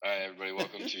right, everybody,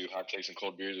 welcome to Hot Takes and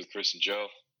Cold Beers with Chris and Joe.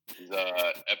 This is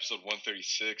episode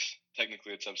 136.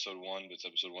 Technically, it's episode 1, but it's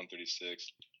episode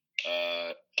 136.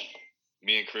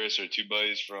 Me and Chris are two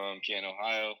buddies from Canton,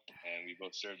 Ohio, and we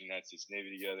both served in the United States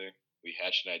Navy together. We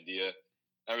hatched an idea.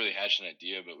 Not really hatched an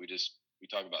idea, but we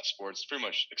talk about sports. It's pretty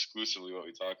much exclusively what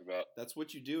we talk about. That's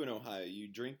what you do in Ohio. You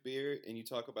drink beer and you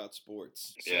talk about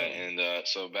sports. Yeah, and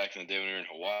so back in the day when we were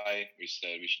in Hawaii, we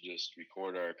said we should just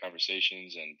record our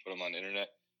conversations and put them on the internet.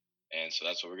 And so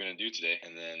that's what we're going to do today.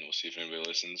 And then we'll see if anybody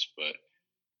listens. But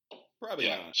probably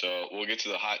not. So we'll get to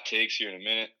the hot takes here in a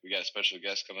minute. We got a special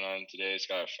guest coming on today,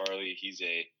 Skylar Farley. He's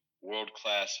a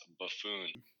world-class buffoon.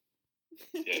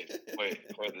 Yeah,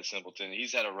 quite the simpleton.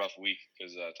 He's had a rough week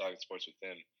because talking sports with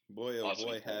him. Boy, oh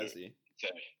boy, has he.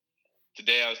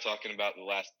 Today I was talking about The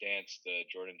Last Dance, the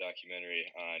Jordan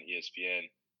documentary on ESPN,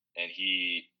 and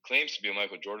he claims to be a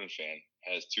Michael Jordan fan,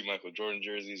 has 2 Michael Jordan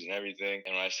jerseys and everything.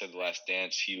 And when I said The Last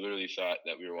Dance, he literally thought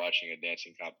that we were watching a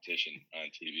dancing competition on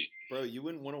TV. Bro, you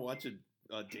wouldn't want to watch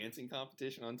a dancing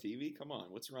competition on TV? Come on,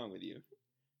 what's wrong with you?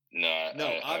 No,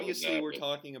 obviously we're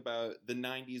talking about the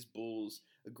 90s Bulls,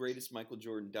 the greatest Michael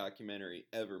Jordan documentary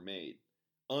ever made.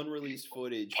 Unreleased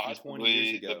footage from 20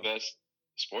 years ago. The best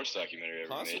sports documentary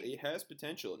ever made. It has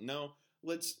potential. No,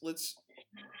 let's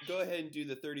go ahead and do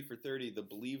the 30 for 30, the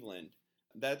Believeland.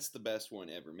 That's the best one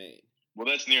ever made. Well,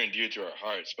 that's near and dear to our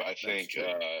hearts, but I think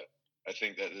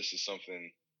that this is something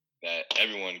that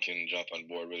everyone can jump on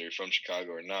board, whether you're from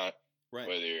Chicago or not, right?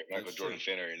 Whether you're a Michael Jordan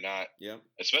fan or you're not. Yeah.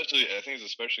 I think it's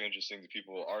especially interesting to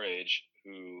people our age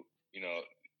who,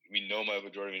 we know Michael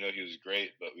Jordan, we know he was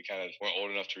great, but we kind of weren't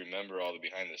old enough to remember all the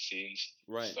behind the scenes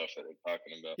stuff that they're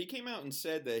talking about. He came out and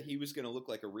said that he was going to look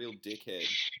like a real dickhead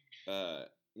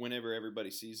whenever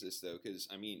everybody sees this, though, because,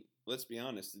 I mean, let's be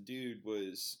honest, the dude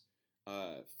was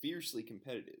fiercely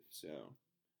competitive, so...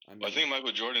 I think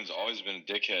Michael Jordan's always been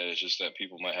a dickhead. It's just that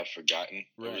people might have forgotten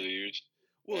over the years.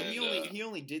 Well, he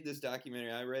only did this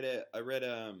documentary. I read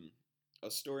a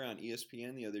story on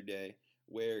ESPN the other day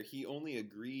where he only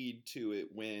agreed to it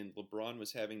when LeBron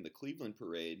was having the Cleveland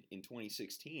parade in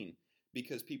 2016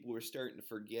 because people were starting to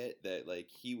forget that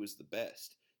he was the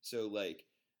best. So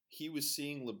he was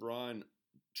seeing LeBron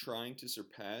trying to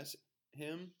surpass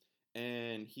him,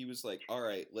 and he was like, "All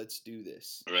right, let's do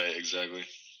this." Right, exactly.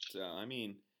 So I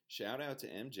mean, shout out to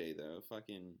MJ though,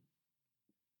 fucking,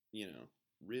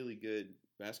 really good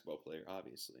basketball player,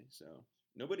 obviously. So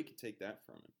nobody can take that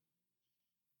from him.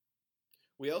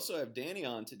 We also have Danny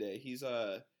on today. He's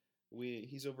over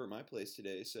at my place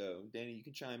today. So Danny, you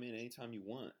can chime in anytime you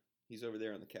want. He's over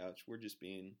there on the couch. We're just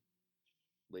being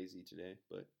lazy today,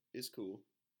 but it's cool.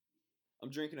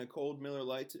 I'm drinking a cold Miller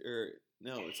Lite,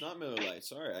 no, it's not Miller Lite.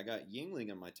 Sorry, I got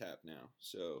Yuengling on my tap now.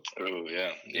 So. Oh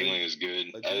yeah, Yuengling is good.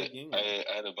 I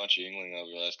had a bunch of Yuengling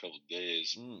over the last couple of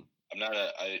days. I'm not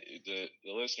the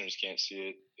listeners can't see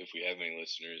it if we have any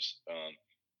listeners.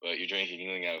 But you're drinking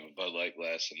Yuengling out of a Bud Light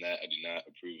glass, and that I do not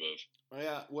approve of. Oh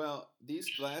yeah, well, these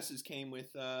glasses came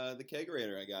with the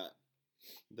kegerator I got.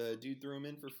 The dude threw them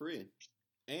in for free,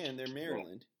 and they're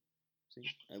Maryland. See,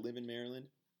 I live in Maryland,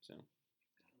 so.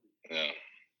 Yeah.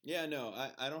 Yeah, no,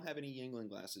 I don't have any Yuengling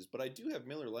glasses, but I do have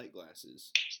Miller Lite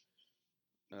glasses.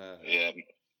 Yeah,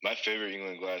 my favorite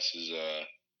Yuengling glass is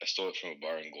I stole it from a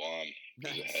bar in Guam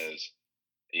because it has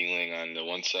Yuengling on the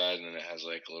one side and then it has a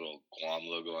little Guam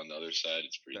logo on the other side.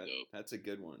 It's pretty dope. That's a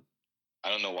good one.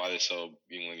 I don't know why they sell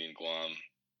Yuengling in Guam.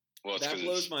 Well, that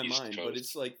blows my mind, but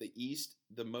it's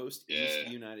the most east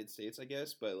United States, I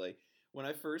guess. But when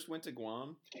I first went to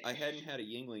Guam, I hadn't had a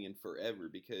Yuengling in forever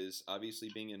because obviously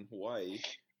being in Hawaii,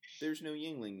 there's no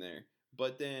Yuengling there.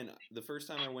 But then the first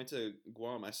time I went to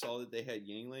Guam, I saw that they had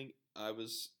Yuengling. I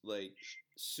was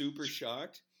super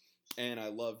shocked, and I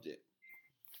loved it,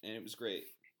 and it was great.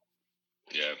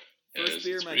 Yeah. First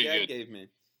beer my dad gave me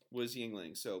was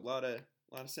Yuengling, so a lot of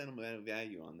sentimental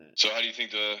value on that. So how do you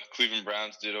think the Cleveland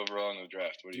Browns did overall in the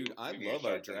draft? I love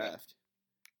our draft.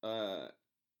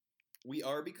 We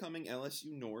are becoming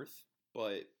LSU North,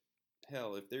 but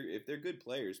hell, if they're good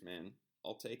players, man,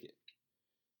 I'll take it.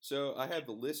 So I have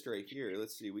the list right here.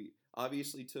 Let's see. We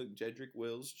obviously took Jedrick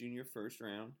Wills Jr. first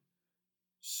round.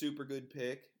 Super good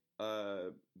pick.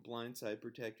 Blindside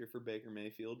protector for Baker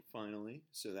Mayfield, finally.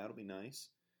 So that'll be nice.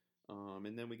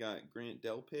 And then we got Grant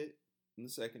Delpit in the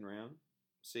second round.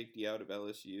 Safety out of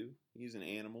LSU. He's an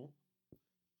animal.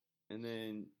 And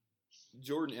then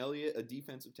Jordan Elliott, a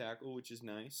defensive tackle, which is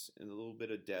nice. And a little bit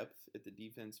of depth at the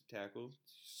defensive tackle.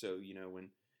 So, when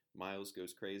Miles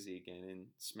goes crazy again and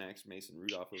smacks Mason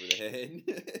Rudolph over the head.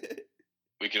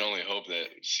 We can only hope that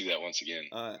see that once again.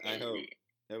 I hope.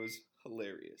 That was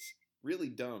hilarious. Really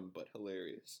dumb, but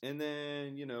hilarious. And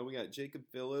then, we got Jacob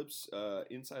Phillips,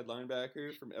 inside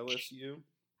linebacker from LSU.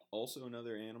 Also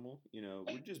another animal.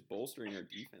 We're just bolstering our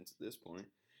defense at this point.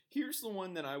 Here's the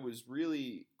one that I was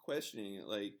really questioning.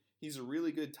 Like, he's a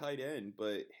really good tight end,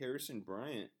 but Harrison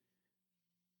Bryant,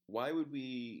 why would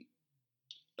we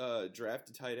draft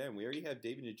a tight end? We already have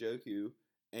David Njoku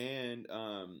and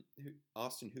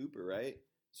Austin Hooper, right?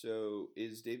 So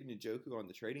is David Njoku on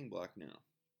the trading block now?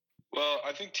 Well,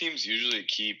 I think teams usually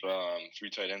keep 3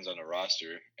 tight ends on a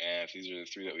roster, and if these are the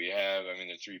 3 that we have, I mean,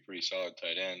 they're 3 pretty solid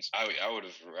tight ends. I would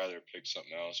have rather picked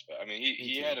something else, but I mean,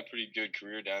 he had a pretty good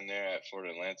career down there at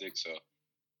Florida Atlantic, so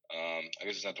I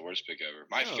guess it's not the worst pick ever.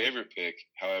 My favorite pick,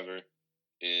 however,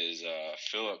 is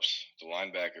Phillips, the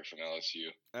linebacker from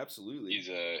LSU. Absolutely, he's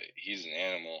an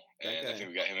animal, and I think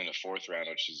we got him in the 4th round,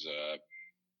 which is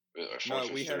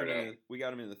we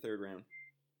got him in the 3rd round.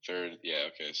 Third, yeah,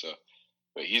 okay, so.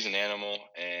 But he's an animal,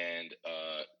 and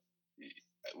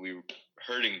we were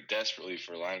hurting desperately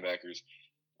for linebackers.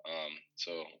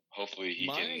 So hopefully he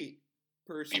can be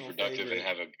productive and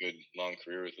have a good long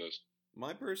career with us.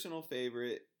 My personal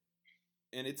favorite,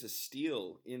 and it's a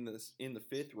steal in the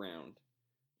 5th round,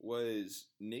 was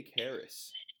Nick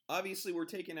Harris. Obviously, we're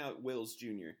taking out Wills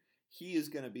Jr. He is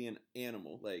going to be an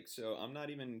animal. So I'm not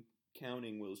even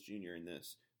counting Wills Jr. in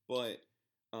this, but.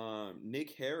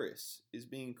 Nick Harris is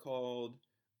being called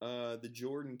the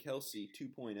Jordan Kelsey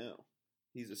 2.0.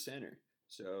 He's a center,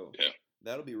 so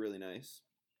that'll be really nice.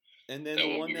 And then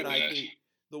the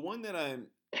one that I'm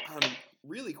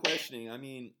really questioning. I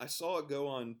mean, I saw it go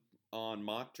on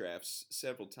mock drafts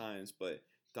several times, but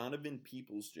Donovan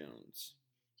Peoples-Jones.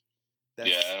 I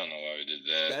don't know why we did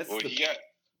that.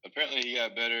 Apparently he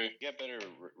got better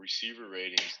receiver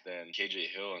ratings than KJ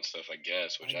Hill and stuff, I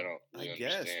guess, which I don't really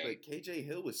understand. But KJ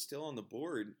Hill was still on the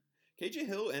board. KJ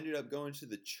Hill ended up going to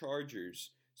the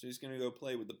Chargers, so he's going to go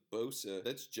play with the Bosa.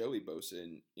 That's Joey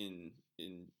Bosa in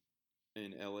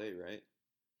LA, right?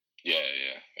 Yeah.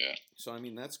 So I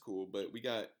mean that's cool, but we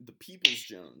got the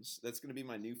Peoples-Jones. That's going to be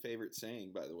my new favorite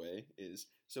saying, by the way.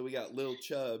 So we got Lil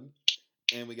Chubb,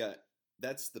 and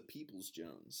that's the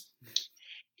Peoples-Jones.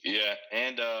 Yeah,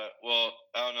 and I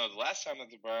don't know. The last time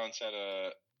that the Browns had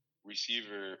a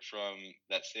receiver from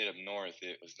that state up north,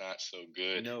 it was not so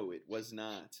good. No, it was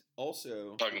not.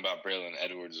 Also, talking about Braylon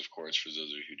Edwards, of course, for those of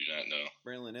you who do not know.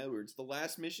 Braylon Edwards, the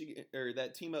last Michigan or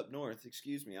that team up north.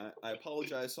 Excuse me, I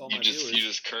apologize to all my viewers. You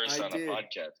just cursed on a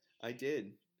podcast. I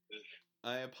did.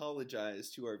 I apologize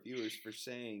to our viewers for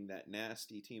saying that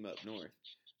nasty team up north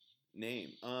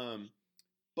name.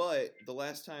 But the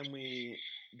last time we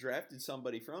drafted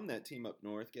somebody from that team up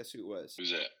north, guess who it was?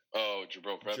 Who's that? Oh,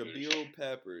 Jabril Peppers. Jabril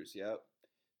Peppers, yep.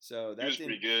 So he was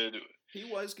pretty good. He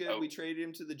was good. We traded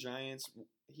him to the Giants.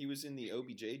 He was in the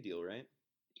OBJ deal, right?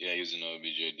 Yeah, he was in the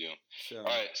OBJ deal. All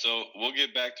right, so we'll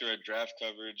get back to our draft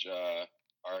coverage. Our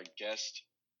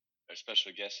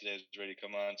special guest today is ready to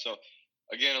come on. So,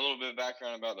 again, a little bit of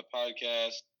background about the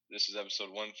podcast. This is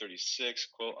episode 136,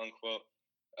 quote unquote.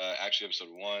 Actually,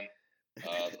 episode 1.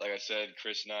 Like I said,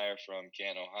 Chris and I are from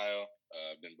Canton, Ohio.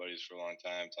 Been buddies for a long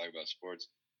time, talk about sports.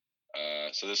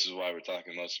 So this is why we're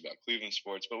talking mostly about Cleveland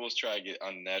sports, but we'll try to get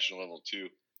on the national level too.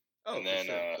 Oh, and then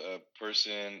a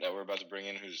person that we're about to bring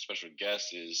in who's a special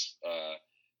guest is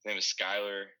his name is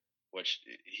Skyler, which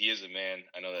he is a man.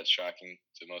 I know that's shocking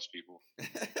to most people,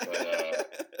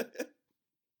 but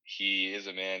he is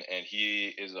a man, and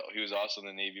he was also in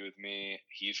the Navy with me.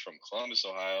 He's from Columbus,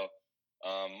 Ohio.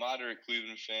 Moderate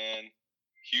Cleveland fan.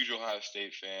 Huge Ohio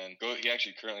State fan. He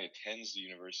actually currently attends the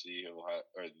University of Ohio,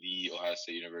 or the Ohio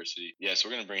State University. Yeah, so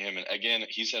we're going to bring him in. Again,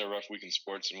 he's had a rough week in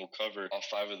sports, and we'll cover all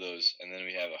 5 of those, and then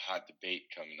we have a hot debate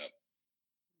coming up.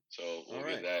 So we'll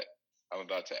get that. I'm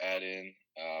about to add in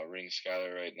Ring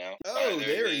Skyler right now. Oh, right,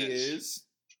 there he is.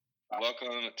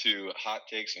 Welcome to Hot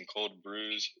Takes and Cold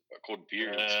Beers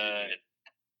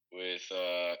with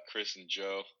Chris and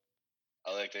Joe.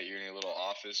 I like that you're in your little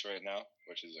office right now,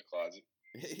 which is a closet.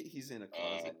 He's in a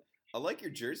closet. I like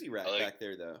your jersey rack back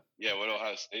there, though. Yeah, what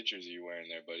Ohio State jersey are you wearing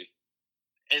there, buddy?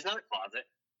 It's not a closet.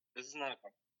 This is not a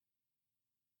closet.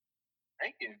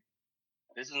 Thank you.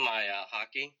 This is my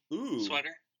hockey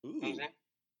sweater. Ooh.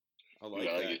 I like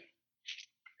that.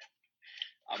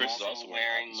 Chris is also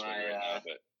wearing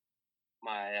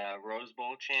my Rose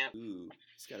Bowl champ. Ooh,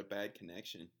 he's got a bad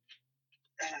connection.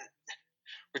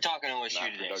 We're talking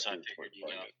OSU today, so I figured you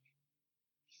know.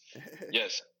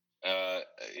 Yes.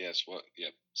 Yes. Well.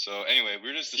 Yep. So anyway, we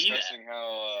were just discussing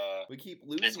how we keep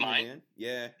losing, man.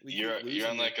 Yeah. You're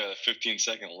on like a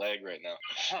 15-second lag right now.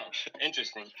 Huh.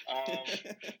 Interesting. I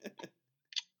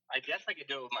guess I could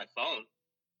do it with my phone.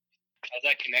 How's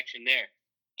that connection there?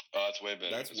 Oh, that's way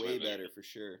better. That's way better for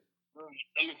sure.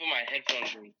 Let me put my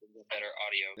headphones in to get better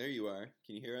audio. There you are.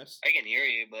 Can you hear us? I can hear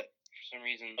you, but for some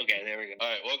reason... Okay, there we go. All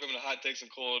right, welcome to Hot Takes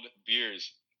and Cold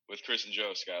Beers with Chris and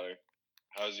Joe, Skylar.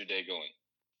 How's your day going?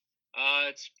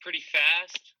 It's pretty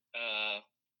fast,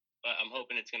 but I'm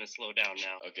hoping it's going to slow down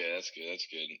now. Okay, that's good. That's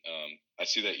good. I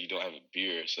see that you don't have a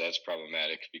beer, so that's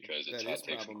problematic because it's Hot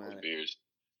Takes and Cold Beers.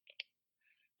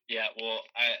 Yeah, well,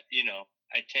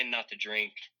 I tend not to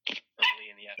drink early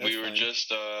in the afternoon.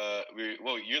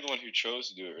 You're the one who chose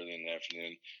to do it early in the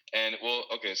afternoon. And,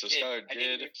 okay, so Skylar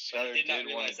did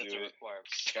want to do it.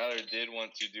 Skylar did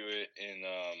want to do it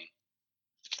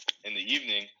in the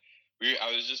evening.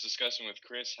 I was just discussing with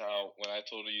Chris how when I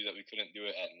told you that we couldn't do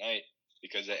it at night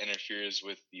because that interferes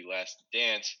with the Last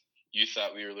Dance, you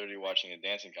thought we were literally watching a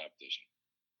dancing competition.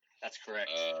 That's correct.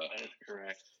 That is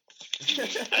correct.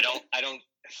 I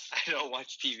don't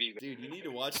watch TV. Dude, you need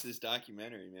to watch this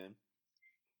documentary, man.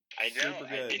 I know.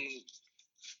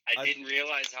 I didn't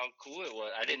realize how cool it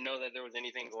was. I didn't know that there was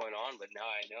anything going on, but now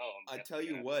I know. I tell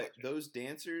you what, those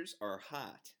dancers are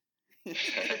hot.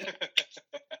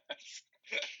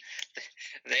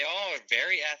 They all are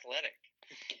very athletic.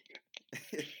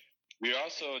 We were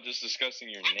also just discussing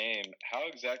your name. How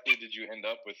exactly did you end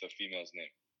up with a female's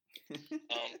name?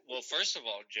 Well, first of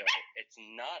all, Joe, it's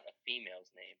not a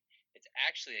female's name. It's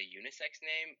actually a unisex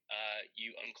name,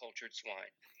 you uncultured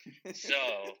swine.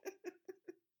 So,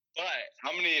 but...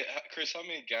 Chris, how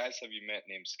many guys have you met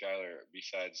named Skylar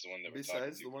besides the one that we're talking to?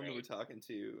 Besides the one that we're talking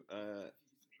to,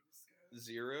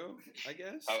 zero, I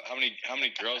guess. How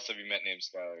many girls have you met named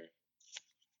Skylar?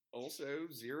 Also,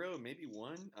 zero, maybe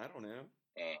one. I don't know.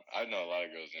 I know a lot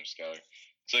of girls named Skylar.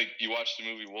 It's like you watch the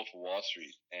movie Wolf of Wall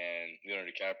Street, and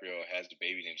Leonardo DiCaprio has the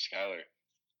baby named Skylar,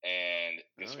 and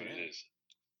guess what it is?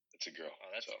 It's a girl.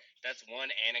 Oh, that's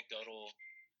one anecdotal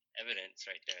evidence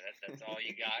right there. That's all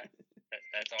you got.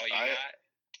 That's all you got.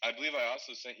 I believe I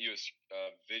also sent you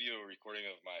a video recording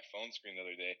of my phone screen the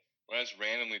other day when I just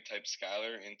randomly typed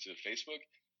Skylar into Facebook,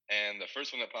 and the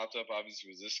first one that popped up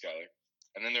obviously was this Skylar.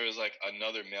 And then there was like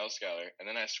another male Skylar. And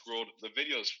then I scrolled. The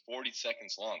video is 40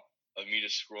 seconds long of me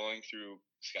just scrolling through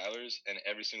Skylars, and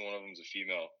every single one of them is a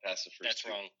female past the first two.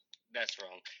 That's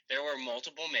wrong. There were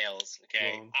multiple males,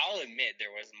 okay? Wrong. I'll admit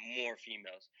there was more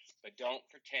females. But don't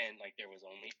pretend like there was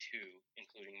only two,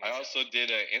 including myself. I also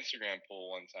did an Instagram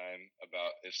poll one time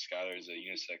about if Skylar is a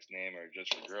unisex name or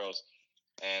just for girls.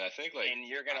 And I think And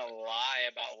you're going to lie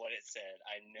about what it said.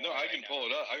 I know. No, I can pull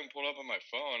it up. I can pull it up on my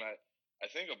phone. I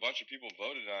think a bunch of people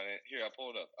voted on it. Here, I'll pull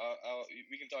it up.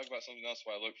 We can talk about something else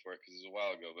while I look for it because it was a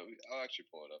while ago, but I'll actually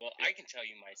pull it up. Well, I can tell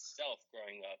you myself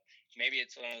growing up, maybe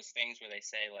it's one of those things where they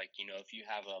say, like, if you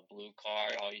have a blue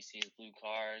car, all you see is blue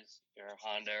cars, or a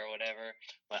Honda or whatever.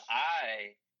 But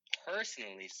I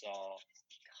personally saw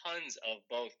tons of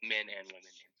both men and women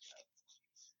named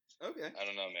Skylar. Okay. I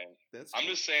don't know, man. I'm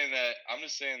just saying that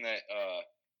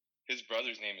his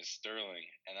brother's name is Sterling,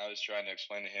 and I was trying to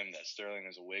explain to him that Sterling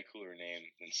is a way cooler name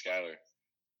than Skylar.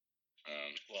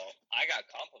 Well, I got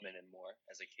complimented more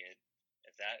as a kid.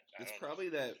 It's probably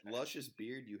that luscious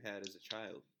beard you had as a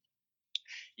child.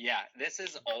 Yeah, this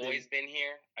has always been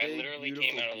here. I literally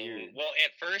came out of the... Well,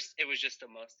 at first, it was just a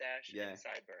mustache and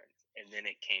sideburns, and then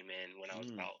it came in when I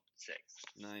was about 6.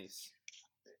 Nice.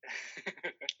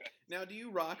 Now, do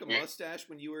you rock a mustache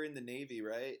when you were in the Navy,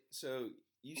 right? So...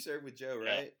 You served with Joe,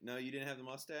 right? No, you didn't have the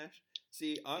mustache?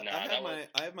 See, I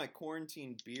have my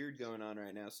quarantine beard going on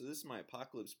right now, so this is my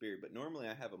apocalypse beard, but normally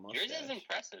I have a mustache. Yours is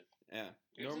impressive. Yeah.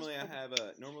 Normally I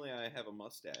have a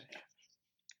mustache.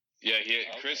 Yeah,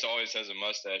 Chris always has a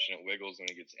mustache and it wiggles when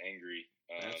he gets angry.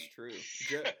 That's true.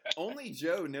 Only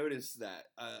Joe noticed that.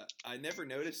 I never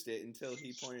noticed it until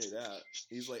he pointed it out.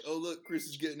 He's like, "Oh, look, Chris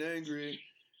is getting angry.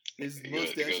 His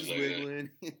mustache is wiggling."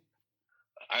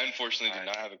 I unfortunately do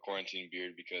not have a quarantine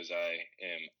beard because I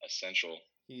am essential.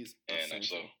 I'm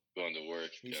still going to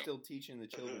work. He's still teaching the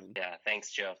children. Yeah,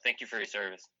 thanks, Joe. Thank you for your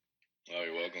service. Oh,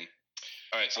 you're welcome.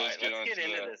 All right, so let's get into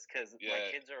this because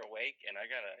my kids are awake and I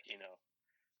gotta,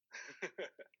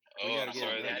 I'm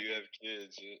sorry that you have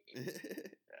kids.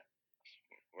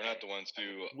 We're not the ones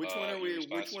who. Which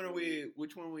one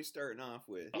are we starting off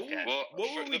with? Okay. Well,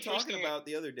 what were we talking about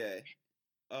the other day?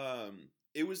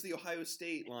 It was the Ohio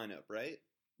State lineup, right?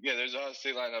 Yeah, there's Ohio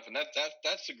State lineup, and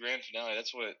that's the grand finale.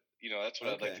 That's what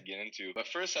I'd like to get into. But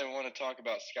first, I want to talk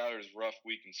about Skylar's rough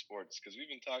week in sports because we've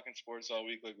been talking sports all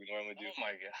week like we normally do. Oh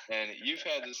my god! And you've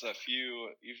had a few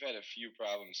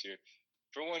problems here.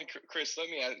 For one, Chris,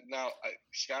 let me ask now,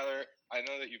 Skylar. I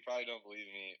know that you probably don't believe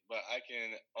me, but I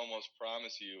can almost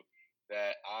promise you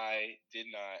that I did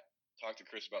not talk to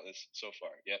Chris about this so far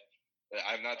yet.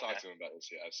 I've not talked to him about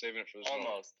this yet. I'm saving it for this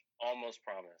moment. Almost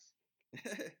promise.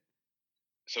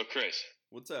 So, Chris,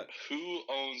 What's up? who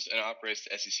owns and operates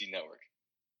the SEC network?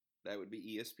 That would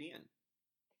be ESPN.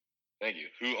 Thank you.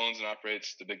 Who owns and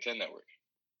operates the Big Ten network?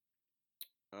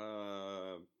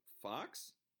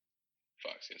 Fox?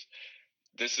 Fox, yes.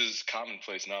 This is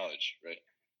commonplace knowledge, right?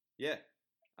 Yeah,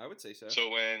 I would say so. So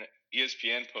when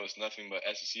ESPN posts nothing but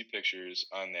SEC pictures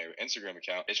on their Instagram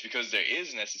account, it's because there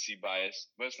is an SEC bias,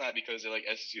 but it's not because they like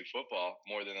SEC football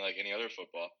more than they like any other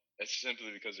football. It's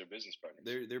simply because they're business partners.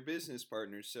 They're business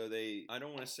partners, so I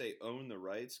don't want to say own the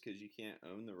rights because you can't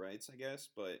own the rights, I guess,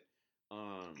 but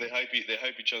they hype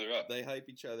each other up. They hype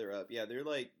each other up. Yeah,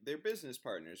 they're business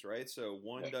partners, right? So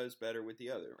one does better with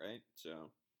the other, right?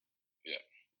 So yeah.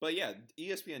 But yeah,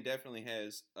 ESPN definitely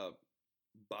has a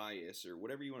bias or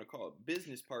whatever you want to call it,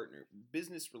 business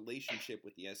relationship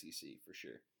with the SEC for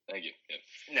sure. Thank you. Yeah.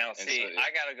 Now, see,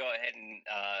 I got to go ahead and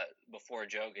before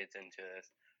Joe gets into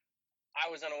this, I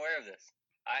was unaware of this.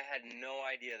 I had no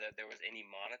idea that there was any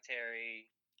monetary.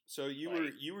 So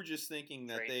you were just thinking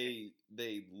that they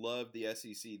love the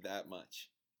SEC that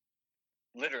much.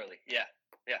 Literally, yeah,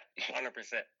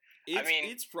 100%.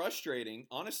 It's frustrating.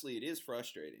 Honestly, it is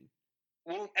frustrating.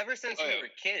 Well, ever since we were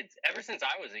kids, ever since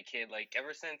I was a kid,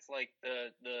 ever since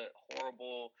the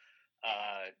horrible,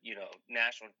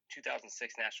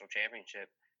 2006 national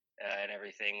championship and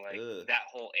everything, that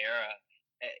whole era.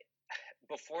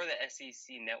 Before the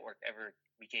SEC network ever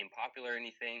became popular or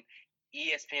anything,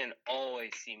 ESPN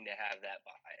always seemed to have that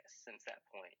bias since that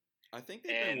point. I think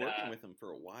they've been working with them for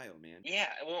a while, man.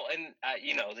 Yeah, well, and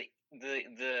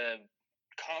the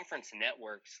conference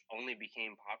networks only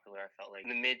became popular, I felt like, in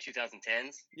the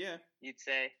mid-2010s. Yeah. You'd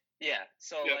say. Yeah,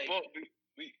 so yeah, well,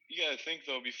 you got to think,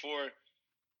 though, before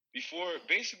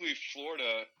basically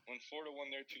Florida, when Florida won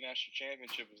their 2 national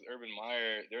championships with Urban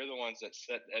Meyer, they're the ones that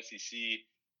set the SEC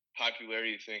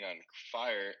popularity thing on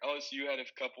fire. LSU had a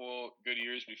couple good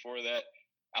years before that.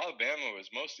 Alabama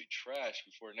was mostly trash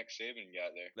before Nick Saban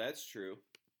got there. That's true.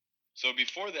 So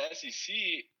before the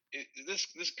SEC, this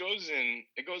goes in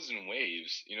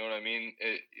waves. You know what I mean?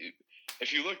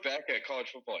 If you look back at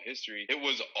college football history, it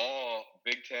was all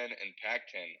Big Ten and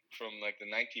Pac-10 from the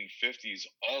 1950s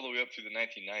all the way up to the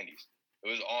 1990s. It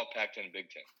was all Pac-10 and Big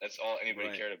Ten. That's all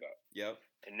anybody cared about. Yep.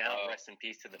 And now, rest in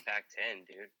peace to the Pac-10,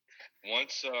 dude.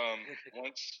 Once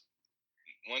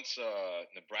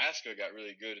Nebraska got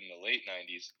really good in the late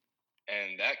 90s,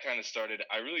 and that kind of started,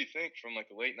 I really think from the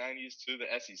late 90s to the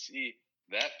SEC,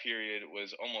 that period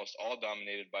was almost all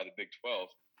dominated by the Big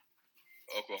 12.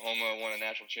 Oklahoma won a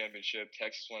national championship.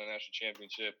 Texas won a national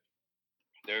championship.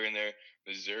 They're in there.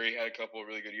 Missouri had a couple of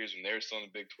really good years when they were still in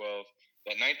the Big 12.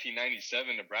 That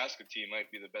 1997 Nebraska team might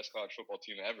be the best college football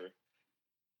team ever.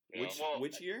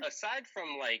 Which year? Aside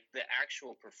from the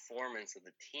actual performance of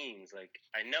the teams,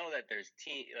 I know that there's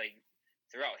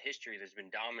throughout history there's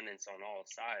been dominance on all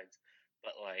sides,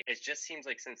 but it just seems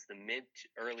like since the mid to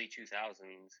early 2000s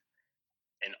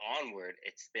and onward,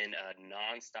 it's been a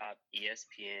nonstop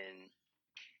ESPN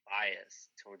bias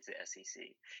towards the SEC,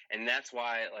 and that's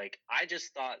why I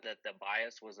just thought that the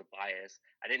bias was a bias.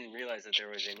 I didn't realize that there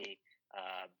was any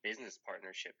business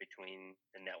partnership between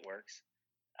the networks.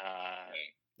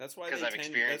 That's why they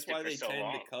tend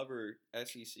to cover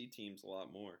SEC teams a lot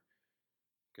more.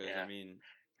 Because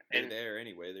they're there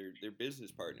anyway. They're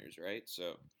business partners, right?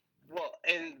 So. Well,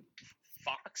 and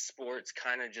Fox Sports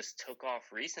kind of just took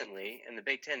off recently, and the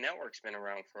Big Ten Network's been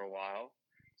around for a while.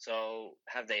 So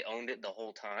have they owned it the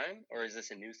whole time, or is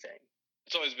this a new thing?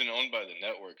 It's always been owned by the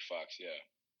network, Fox. Yeah.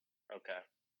 Okay.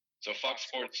 So Fox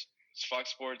Sports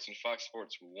and Fox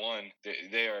Sports 1,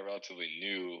 they are relatively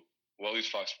new. Well, at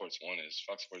least Fox Sports 1 is.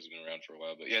 Fox Sports has been around for a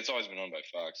while, but yeah, it's always been owned by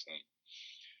Fox.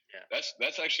 Yeah.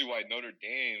 That's actually why Notre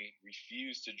Dame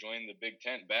refused to join the Big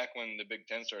Ten back when the Big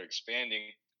Ten started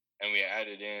expanding, and we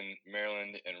added in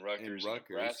Maryland and Rutgers. And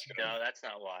Nebraska. No, that's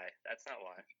not why.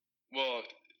 Well,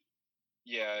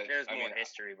 yeah. There's more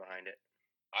history behind it.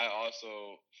 I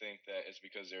also think that it's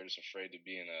because they're just afraid to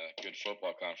be in a good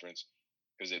football conference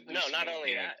because not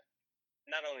only that,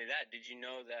 did you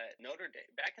know that Notre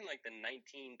Dame, back in the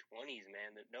 1920s,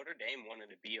 man, that Notre Dame wanted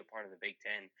to be a part of the Big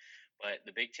Ten, but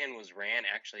the Big Ten was ran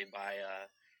actually by,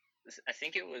 I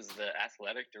think it was the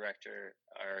athletic director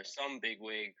or some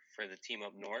bigwig for the team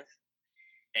up north,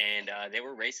 and they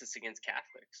were racist against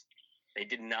Catholics. They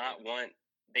did not want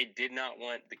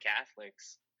the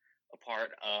Catholics a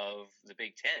part of the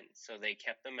Big Ten, so they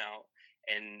kept them out,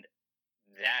 and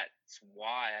that's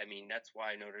why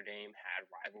Notre Dame had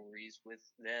rivalries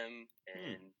with them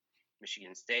and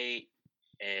Michigan State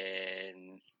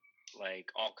and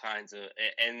like all kinds of,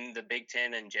 and the Big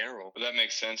Ten in general. But that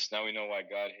makes sense. Now we know why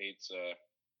God hates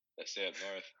that stay up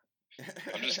north.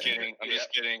 I'm just kidding. I'm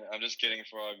just kidding. I'm just kidding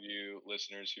for all of you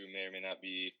listeners who may or may not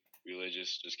be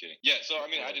religious. Just kidding. Yeah. So I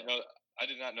mean, I did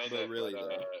not know But that. really, but,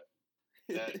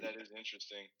 though. that is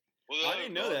interesting. Well, I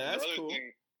didn't know that. That's cool.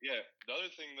 The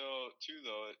other thing though,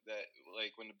 that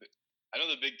like I know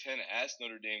the Big Ten asked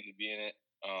Notre Dame to be in it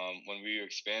when we were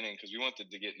expanding because we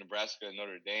wanted to get Nebraska and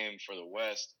Notre Dame for the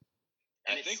West.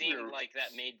 And it seemed like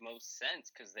that made most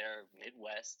sense because they're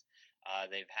Midwest.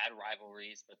 They've had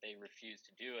rivalries, but they refuse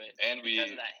to do it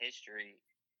because of that history.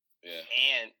 Yeah.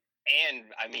 And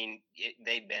I mean,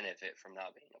 they benefit from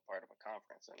not being a part of a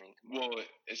conference. I mean,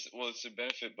 it's a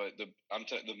benefit, but the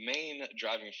main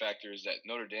driving factor is that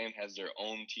Notre Dame has their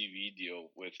own TV deal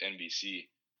with NBC,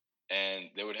 and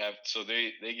they would have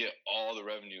they get all the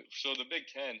revenue. So the Big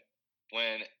Ten,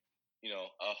 when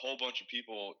a whole bunch of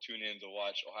people tune in to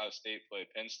watch Ohio State play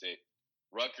Penn State,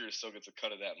 Rutgers still gets a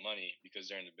cut of that money because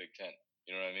they're in the Big Ten.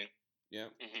 You know what I mean? Yeah.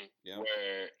 Mm-hmm. Yeah.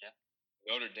 Where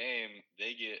Notre Dame,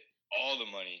 they get all the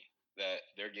money that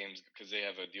their games because they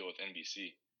have a deal with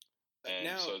NBC,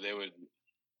 and so they would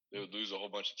lose a whole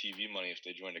bunch of TV money if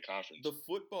they joined a conference. The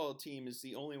football team is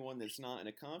the only one that's not in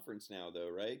a conference now, though,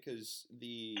 right? Because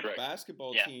the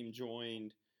basketball team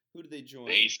joined. Who did they join?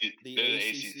 The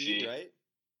ACC, right?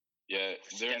 Yeah,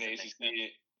 they're in the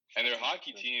ACC, and their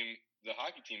hockey team. The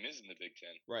hockey team is in the Big Ten.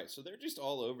 Right, so they're just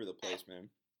all over the place, man.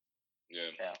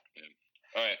 Yeah.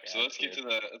 All right, so let's get to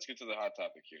the hot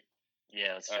topic here.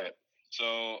 Yeah, let's do it.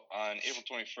 So on April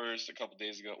 21st, a couple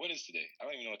days ago, what is today? I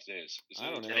don't even know what today is. I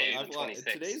don't know.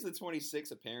 Today's the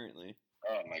 26th, apparently.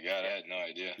 Oh my God, I had no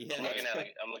idea. Yeah. I'm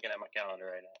looking at my calendar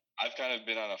right now. I've kind of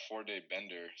been on a 4-day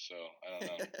bender, so I don't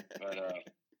know. But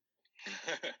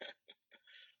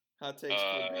hot takes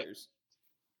for beers.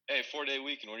 Hey, 4-day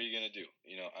weekend. What are you gonna do?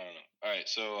 I don't know. All right.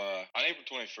 So on April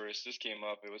 21st, this came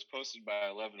up. It was posted by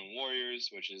 11 Warriors,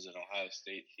 which is an Ohio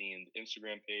State themed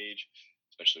Instagram page,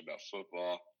 especially about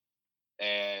football.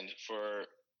 And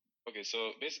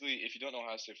so basically, if you don't know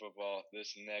Ohio State football,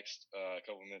 this next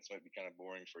couple minutes might be kind of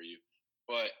boring for you,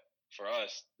 but for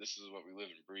us, this is what we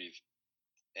live and breathe.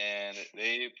 And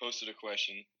they posted a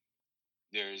question.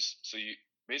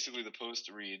 Basically the post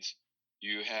reads,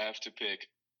 you have to pick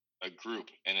a group,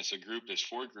 and it's a group. There's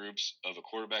 4 groups of a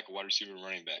quarterback, a wide receiver, and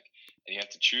running back, and you have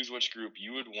to choose which group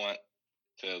you would want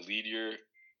to lead your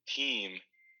team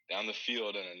down the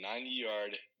field on a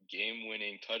 90-yard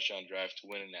game-winning touchdown drive to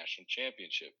win a national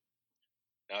championship.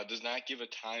 Now, it does not give a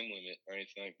time limit or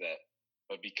anything like that,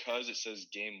 but because it says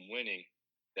game-winning,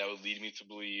 that would lead me to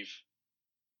believe,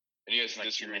 and you guys can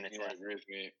disagree with me or agree with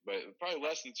me, but probably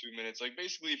less than 2 minutes. Like,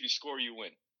 basically, if you score, you win,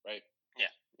 right? Yeah,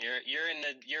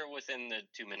 you're within the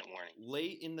 2-minute warning.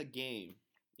 Late in the game.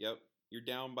 Yep, you're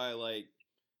down by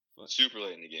super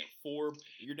late in the game.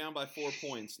 You're down by 4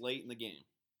 points late in the game.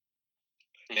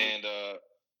 And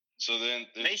so then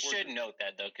they should note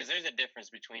that though, because there's a difference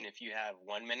between if you have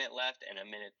 1 minute left and a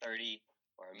minute 30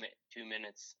 or 2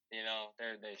 minutes. They should know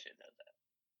that.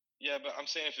 Yeah, but I'm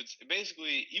saying if it's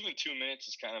basically even 2 minutes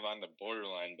is kind of on the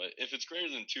borderline. But if it's greater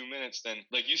than 2 minutes, then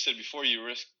like you said before, you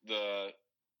risk the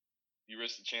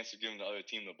chance of giving the other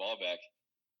team the ball back,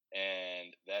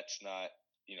 and that's not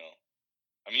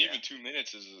even 2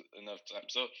 minutes is enough time.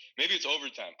 So maybe it's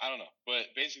overtime. I don't know. But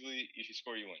basically, if you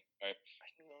score, you win, right?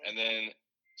 And then,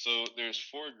 so there's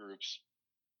 4 groups,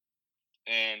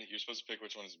 and you're supposed to pick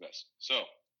which one is the best. So,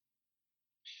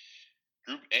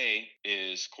 Group A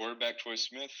is quarterback Troy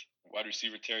Smith, wide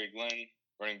receiver Terry Glenn,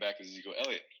 running back Ezekiel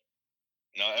Elliott.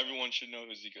 Now, everyone should know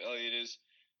who Ezekiel Elliott is,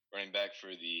 running back for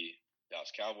the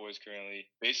Dallas Cowboys currently.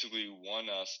 Basically won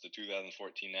us the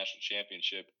 2014 national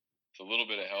championship with a little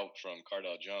bit of help from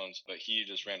Cardale Jones, but he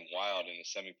just ran wild in the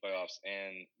semi-playoffs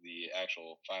and the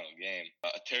actual final game.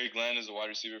 Terry Glenn is a wide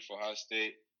receiver for Ohio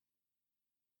State.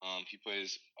 He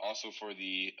plays also for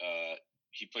he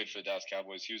played for the Dallas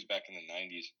Cowboys. He was back in the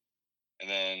 90s. And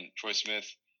then Troy Smith,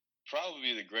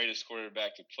 probably the greatest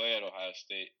quarterback to play at Ohio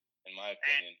State, in my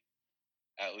opinion.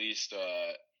 At least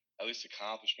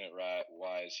accomplishment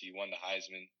wise, he won the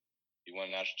Heisman. He won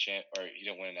a he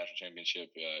didn't win a national championship.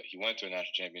 He went to a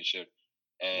national championship,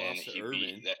 and he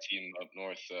beat that team up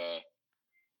north,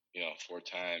 4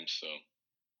 times. So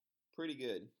pretty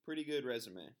good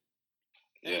resume.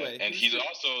 Anyway, and he's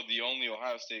also the only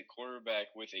Ohio State quarterback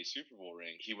with a Super Bowl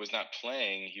ring. He was not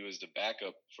playing; he was the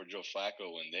backup for Joe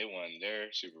Flacco when they won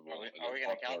their Super Bowl. Are we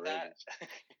gonna count that?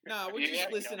 No, we're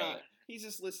just listing on. He's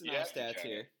just listing off stats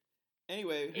here.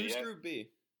 Anyway, who's Group B?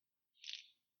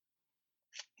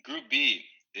 Group B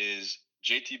is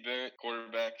JT Barrett,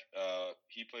 quarterback.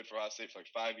 He played for Ohio State for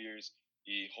 5 years.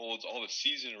 He holds all the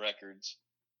season records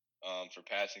for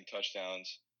passing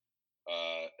touchdowns,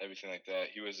 everything like that.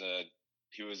 He was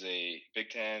a Big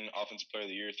Ten Offensive Player of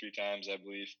the Year 3 times, I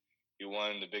believe. He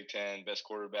won the Big Ten Best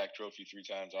Quarterback Trophy 3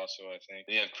 times also, I think.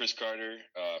 Then you have Chris Carter.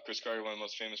 Chris Carter, one of the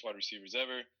most famous wide receivers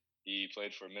ever. He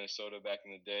played for Minnesota back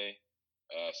in the day.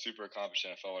 Super accomplished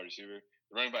NFL wide receiver.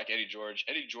 The running back, Eddie George.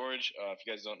 Eddie George, if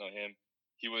you guys don't know him,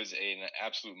 he was an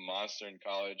absolute monster in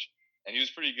college. And he was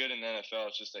pretty good in the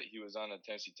NFL. It's just that he was on the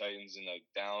Tennessee Titans in a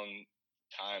down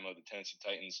time of the Tennessee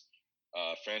Titans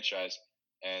franchise.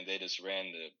 And they just ran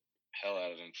the hell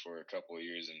out of him for a couple of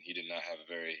years. And he did not have a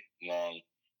very long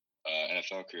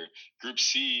NFL career. Group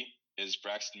C is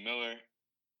Braxton Miller,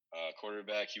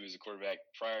 quarterback. He was a quarterback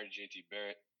prior to JT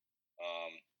Barrett.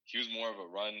 He was more of a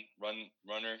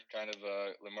runner, kind of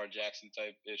a Lamar Jackson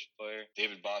type-ish player.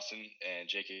 David Boston and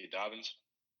J.K. Dobbins.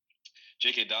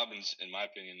 J.K. Dobbins, in my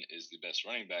opinion, is the best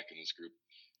running back in this group.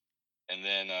 And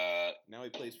then now he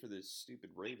plays for the stupid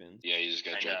Ravens. Yeah, he just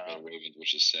got drafted by the Ravens,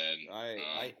 which is sad.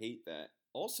 I hate that.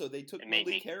 Also, they took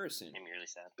Malik Harrison. Made me really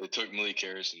sad. They took Malik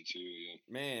Harrison too. Yeah.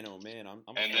 Man, oh man, I'm.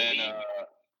 And then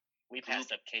we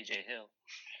passed up KJ Hill.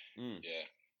 Yeah,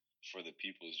 for the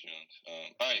People's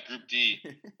Jones. All right, Group D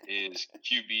is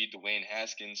QB Dwayne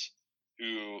Haskins,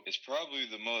 who is probably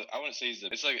the most. I wouldn't say he's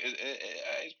he's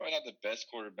probably not the best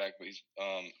quarterback, but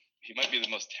he might be the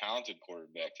most talented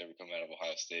quarterback to ever come out of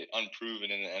Ohio State.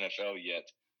 Unproven in the NFL yet,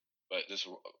 but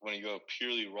when you go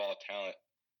purely raw talent,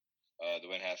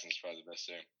 Dwayne Haskins is probably the best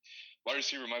there. Wide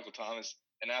receiver Michael Thomas,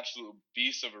 an absolute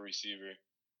beast of a receiver,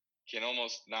 can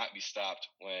almost not be stopped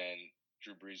when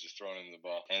Drew Brees is throwing him the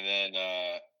ball. And then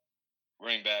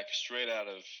running back straight out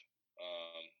of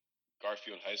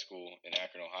Garfield High School in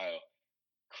Akron, Ohio,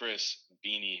 Chris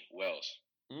Beanie Wells.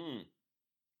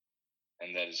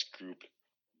 And that is Group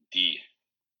D.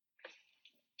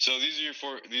 So these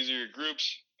are your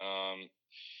groups.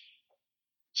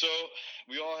 So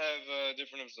we all have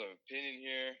different opinion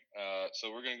here.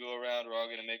 So we're gonna go around. We're all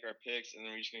gonna make our picks, and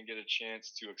then we're just gonna get a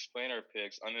chance to explain our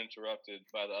picks uninterrupted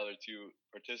by the other two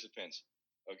participants.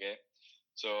 Okay.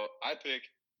 So I pick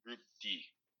Group D,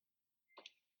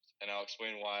 and I'll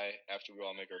explain why after we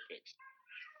all make our picks.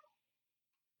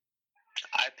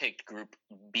 I picked Group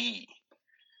B.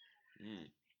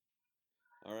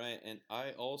 All right, and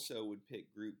I also would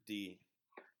pick Group D.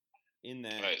 In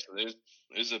that, all right. So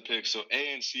there's a pick. So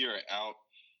A and C are out.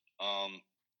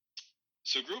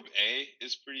 So Group A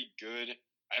is pretty good.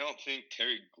 I don't think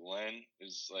Terry Glenn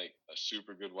is like a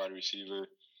super good wide receiver.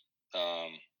 I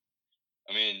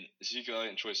mean, Ezekiel Elliott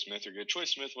and Troy Smith are good. Troy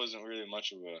Smith wasn't really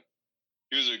much of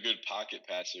he was a good pocket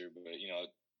passer, but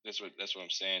that's what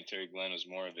I'm saying. Terry Glenn was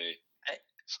more of a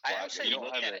I actually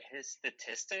looked at his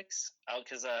statistics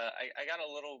because I got a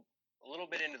little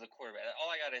bit into the quarterback.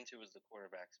 All I got into was the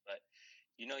quarterbacks, but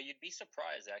you'd be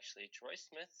surprised actually. Troy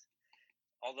Smith,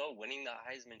 although winning the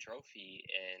Heisman Trophy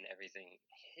and everything,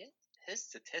 his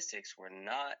statistics were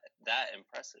not that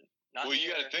impressive.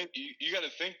 You got to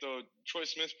think though. Troy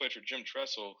Smith played for Jim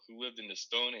Tressel, who lived in the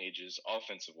Stone Ages,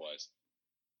 offensive wise.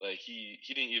 Like he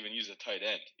didn't even use a tight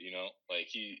end. Like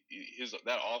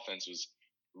that offense was.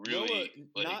 Really,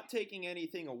 not taking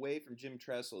anything away from Jim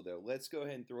Tressel, though. Let's go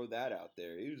ahead and throw that out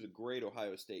there. He was a great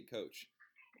Ohio State coach.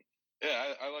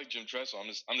 Yeah, I like Jim Tressel.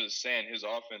 I'm just saying his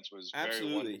offense was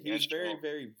absolutely. He was very,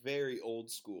 very, very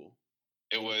old school.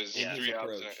 It was 3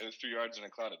 yards in a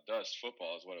cloud of dust.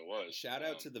 Football is what it was. Shout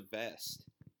out to the vest.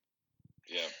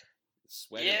 Yeah.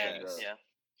 Sweater vest. Yeah.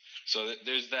 So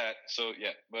there's that. So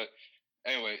yeah, but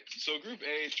anyway, so Group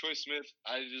A, Troy Smith.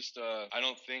 I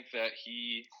don't think that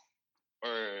he.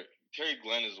 Or Terry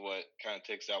Glenn is what kind of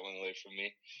takes that one away from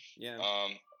me. Yeah.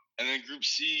 And then Group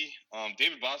C,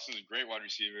 David Boston is a great wide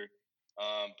receiver.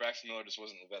 Braxton Miller just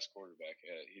wasn't the best quarterback.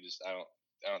 I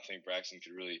don't think Braxton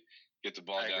could really get the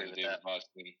ball down to David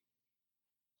Boston.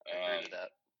 I agree with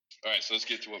that. All right, so let's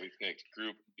get to what we picked: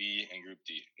 Group B and Group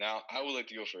D. Now, I would like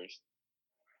to go first,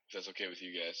 if that's okay with you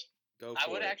guys. Go for it.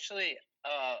 I would actually.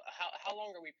 How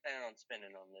long are we planning on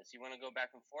spending on this? You want to go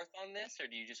back and forth on this, or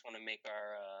do you just want to make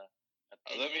our?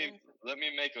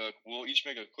 We'll each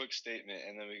make a quick statement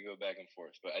and then we can go back and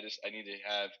forth. But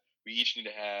we each need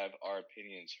to have our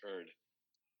opinions heard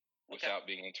without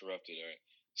being interrupted. All right.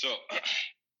 So,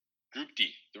 Group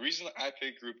D. The reason I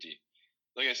picked Group D,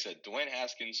 like I said, Dwayne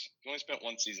Haskins only spent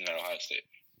one season at Ohio State.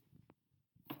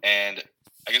 And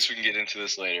I guess we can get into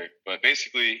this later, but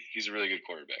basically he's a really good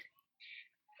quarterback.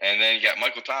 And then you got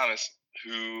Michael Thomas,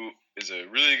 who is a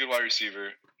really good wide receiver.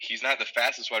 He's not the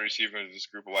fastest wide receiver in this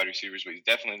group of wide receivers, but he's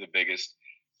definitely the biggest.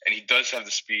 And he does have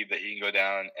the speed that he can go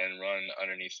down and run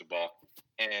underneath the ball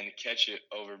and catch it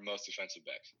over most defensive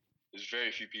backs. there's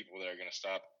very few people that are going to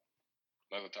stop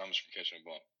Michael Thomas from catching a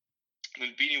ball. And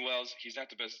then Beanie Wells, he's not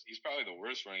the best. He's probably the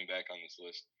worst running back on this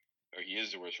list, or he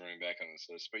is the worst running back on this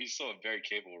list. But he's still a very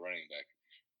capable running back.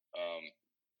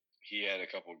 He had a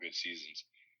couple of good seasons.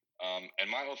 And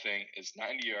my whole thing is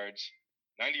 90 yards,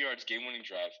 game-winning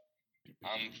drive.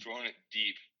 I'm throwing it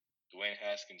deep, Dwayne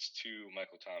Haskins to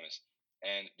Michael Thomas.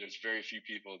 And there's very few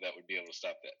people that would be able to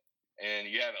stop that. And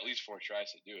you have at least 4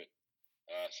 tries to do it.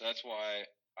 So that's why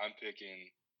I'm picking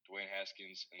Dwayne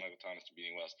Haskins and Michael Thomas to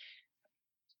Beanie Wells.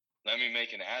 Let me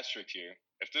make an asterisk here.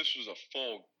 If this was a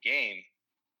full game,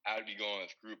 I would be going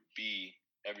with Group B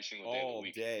every single day of the All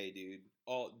week. day, dude.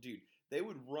 They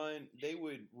would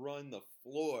run the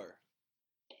floor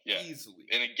easily.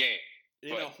 In a game.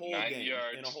 In a whole 90 game.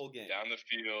 yards In a whole game. Down the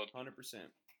field.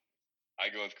 100%. I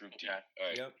go with Group D. Okay. All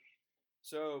right. Yep.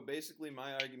 So basically,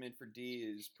 my argument for D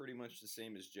is pretty much the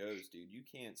same as Joe's, dude. You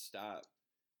can't stop.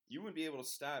 You wouldn't be able to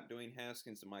stop Dwayne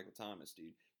Haskins and Michael Thomas,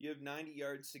 dude. You have 90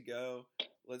 yards to go.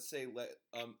 Let's say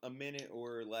a minute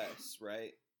or less,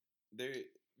 right? They're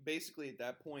basically at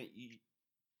that point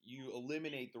you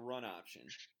eliminate the run option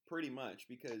pretty much,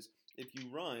 because if you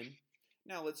run,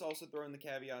 now let's also throw in the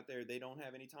caveat there, they don't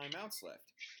have any timeouts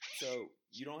left. So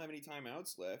you don't have any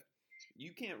timeouts left.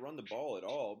 You can't run the ball at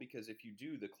all, because if you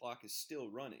do, the clock is still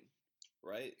running,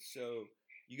 right? So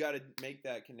you got to make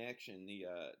that connection. The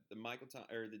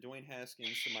Dwayne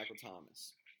Haskins to Michael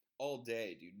Thomas all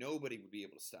day, dude. Nobody would be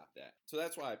able to stop that. So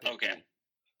that's why I picked Okay. D.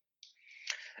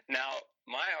 Now,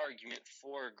 my argument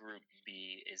for Group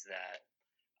B is that,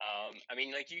 I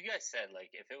mean, like you guys said, like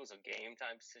if it was a game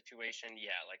time situation,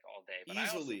 yeah, like all day. But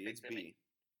Easily, I it's B.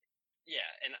 Yeah,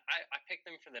 and I picked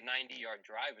them for the 90-yard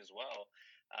drive as well,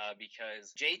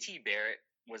 because J.T. Barrett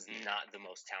was not the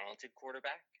most talented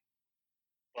quarterback,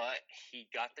 but he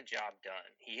got the job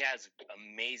done. He has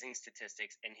amazing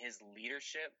statistics, and his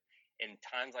leadership in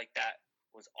times like that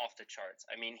was off the charts.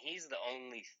 I mean, he's the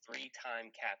only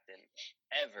 3-time captain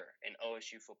ever in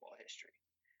OSU football history.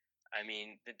 I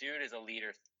mean, the dude is a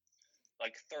leader,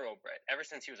 like thoroughbred. Ever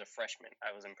since he was a freshman,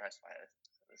 I was impressed by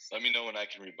this. Let me know when I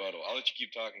can rebuttal. I'll let you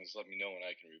keep talking. Just let me know when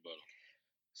I can rebuttal.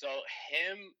 So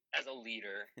him as a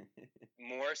leader,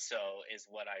 more so is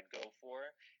what I'd go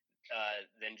for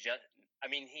than just.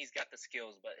 I mean, he's got the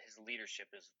skills, but his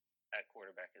leadership is at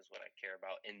quarterback is what I care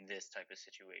about in this type of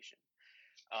situation.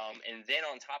 And then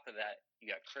on top of that,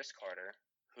 you got Chris Carter,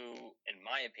 who, in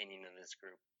my opinion, in this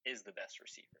group is the best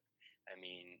receiver. I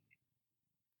mean,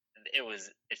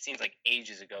 it seems like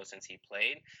ages ago since he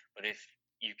played, but if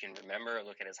you can remember,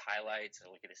 look at his highlights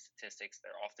or look at his statistics,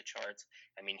 they're off the charts.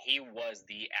 I mean, he was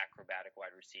the acrobatic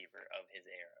wide receiver of his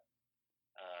era.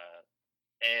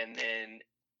 And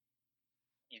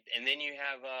then you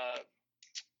have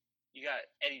you got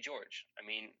Eddie George. I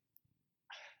mean,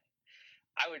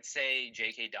 I would say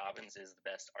J.K. Dobbins is the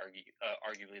best,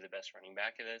 arguably the best running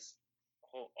back of this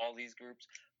all these groups,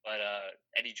 but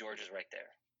Eddie George is right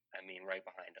there. I mean, right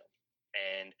behind him.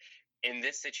 And in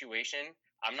this situation,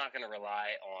 I'm not going to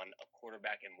rely on a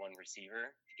quarterback and one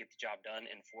receiver to get the job done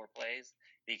in 4 plays,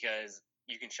 because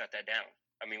you can shut that down.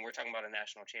 I mean, we're talking about a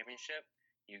national championship.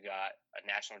 You got a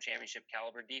national championship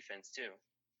caliber defense too,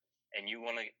 and you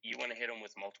want to hit them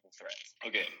with multiple threats.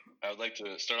 Okay, I would like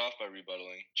to start off by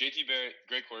rebuttaling. J.T. Barrett,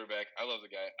 great quarterback. I love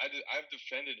the guy. I've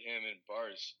defended him in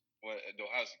bars. At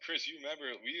Ohio State. Chris, you remember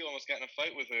we almost got in a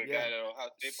fight with a guy at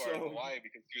Ohio State bar in Hawaii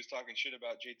because he was talking shit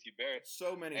about J.T. Barrett.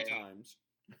 So many times.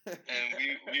 And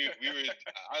we were.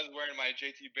 I was wearing my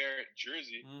J.T. Barrett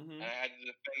jersey, and I had to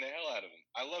defend the hell out of him.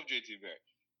 I love J.T. Barrett,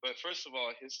 but first of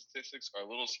all, his statistics are a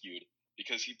little skewed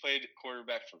because he played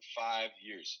quarterback for 5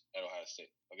 years at Ohio State.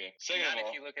 Okay. Second of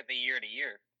all, if you look at the year to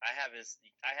year, I have his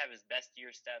best year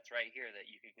stats right here that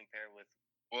you could compare with.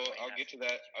 Well, I'll get to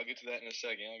that in a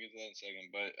second.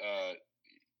 But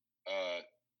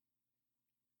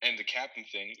and the captain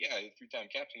thing, yeah, the 3-time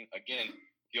captain. Again,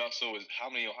 he also was. How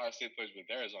many Ohio State players were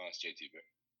there as on JT Barrett?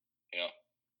 You know,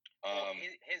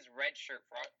 his redshirt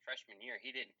freshman year,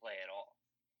 he didn't play at all.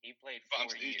 He played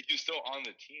 4 years. He's still on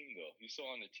the team, though. He's still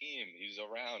on the team. He's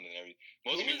around and everything.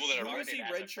 Most people that are who was he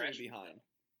redshirted behind?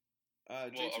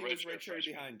 JT was redshirted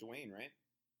behind Dwayne, right?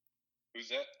 Who's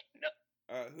that? No.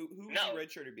 Who was he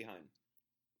redshirted behind?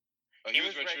 He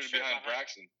was redshirted behind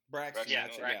Braxton. Yeah,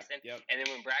 Braxton. Yep. And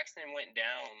then when Braxton went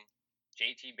down,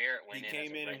 J.T. Barrett went in. He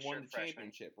came in and won the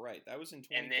championship. Right. That was in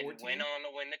 2014. And then went on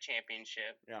to win the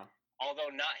championship. Yeah.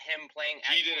 Although not him playing.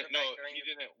 He didn't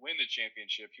win the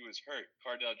championship. He was hurt.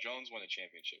 Cardell Jones won the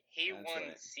championship. He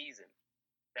won the season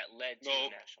that led to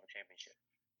the national championship.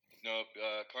 No,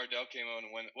 Cardell came out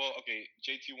and won. Well, okay,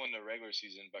 JT won the regular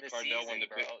season, but The Cardell season, won the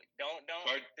bro. big. Don't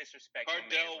disrespect my man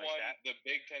Cardell like won that. the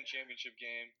Big Ten championship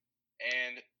game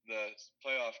and the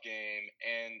playoff game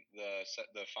and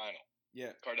the final.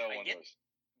 Yeah. Cardell I won get- those.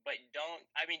 But don't.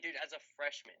 I mean, dude, as a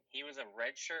freshman, he was a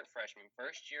redshirt freshman,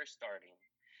 first year starting,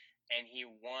 and he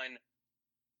won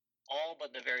all but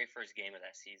the very first game of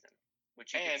that season,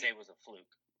 which you And- could say was a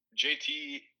fluke.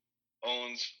 JT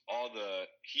owns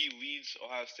he leads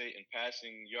Ohio State in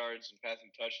passing yards and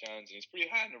passing touchdowns, and he's pretty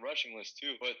high on the rushing list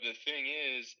too. But the thing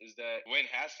is that Dwayne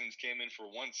Haskins came in for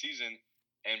one season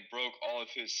and broke all of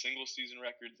his single season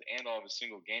records and all of his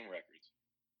single game records.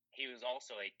 He was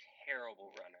also a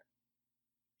terrible runner.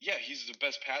 Yeah, he's the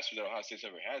best passer that Ohio State's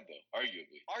ever had, though,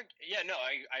 arguably.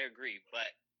 I agree, but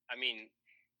I mean,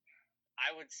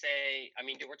 I would say, I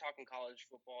mean, dude, we're talking college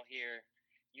football here.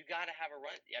 You got to have a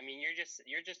run. I mean, you're just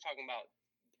talking about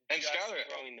And just Skyler,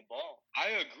 throwing the ball.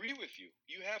 I agree with you.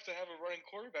 You have to have a running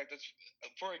quarterback that's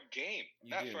for a game,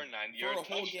 not for a 90-yard for a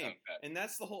whole touchdown game. pass. And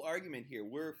that's the whole argument here.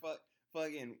 We're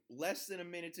fucking less than a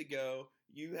minute to go.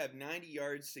 You have 90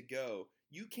 yards to go.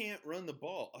 You can't run the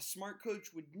ball. A smart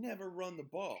coach would never run the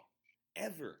ball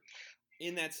ever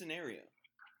in that scenario.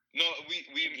 No, we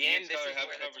Again, me and this Skyler is have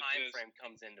where the covered time this. frame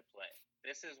comes into play.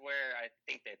 This is where I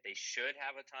think that they should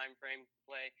have a time frame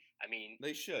play. I mean,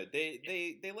 They should. They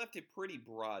left it pretty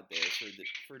broad there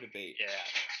for debate. yeah,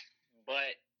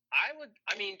 but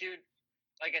I mean, dude,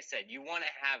 like I said, you want to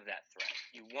have that threat.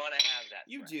 You want to have that.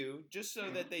 You threat. do, just so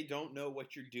that they don't know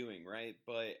what you're doing, right?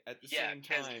 But at the Yeah, same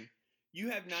 'cause- time, you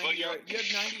have But 90 you're- you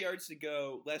have 90 yards to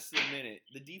go, less than a minute.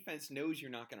 The defense knows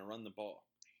you're not going to run the ball,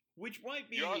 which might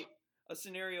be You're- a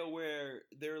scenario where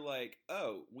they're like,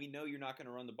 "Oh, we know you're not going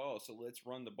to run the ball, so let's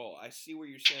run the ball." I see where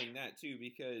you're saying that too,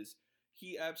 because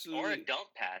he Or absolutely a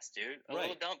dump pass, dude. A Right.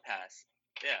 little dump pass.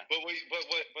 Yeah. But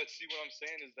see what I'm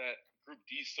saying is that Group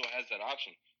D still has that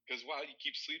option. Because while you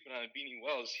keep sleeping on Beanie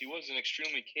Wells, he was an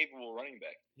extremely capable running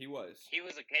back. he was. He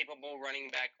was a capable running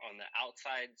back on the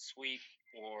outside sweep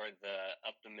or the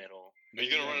up the middle. Are you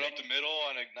going to run it up the middle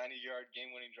on a 90-yard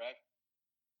game-winning drive?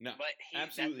 No, But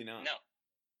absolutely not. No.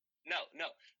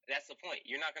 That's the point.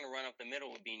 You're not going to run up the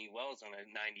middle with Beanie Wells on a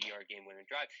 90-yard game-winning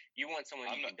drive. You want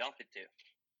someone you can dump it to.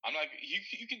 I'm not.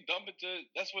 You can dump it to.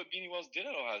 That's what Beanie Wells did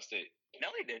at Ohio State.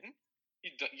 No, he didn't. He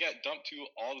got dumped to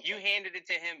all the You time. handed it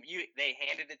to him. They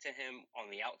handed it to him on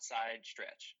the outside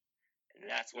stretch, and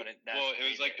that's what it. That's Well, what it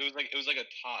was they like did. a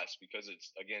toss because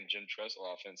it's again Jim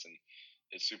Tressel offense and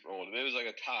it's super old. It was like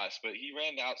a toss, but he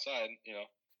ran the outside. You know.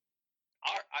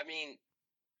 I mean,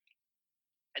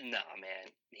 nah,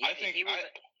 man. I think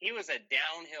he was a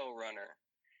downhill runner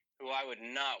who I would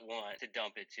not want to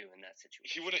dump it to in that situation.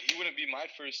 He wouldn't be my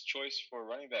first choice for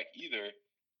running back either.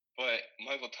 But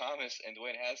Michael Thomas and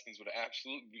Dwayne Haskins would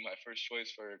absolutely be my first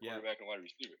choice for Yeah. quarterback and wide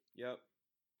receiver. Yep.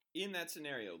 In that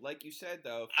scenario, like you said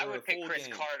though, for I would a pick full Chris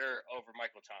game, Carter over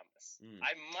Michael Thomas. Mm.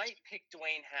 I might pick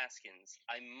Dwayne Haskins.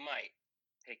 I might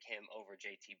pick him over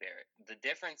JT Barrett. The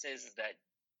difference is that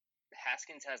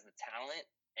Haskins has the talent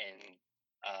and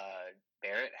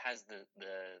Barrett has the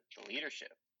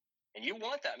leadership. And you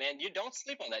want that, man. You don't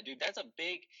sleep on that, dude. That's a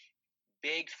big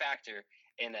factor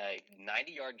in a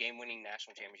 90-yard game-winning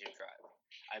national championship drive.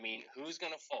 I mean, who's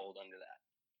going to fold under that?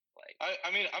 Like,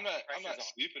 I mean, I'm not Pressure's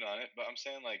on. sleeping on it, but I'm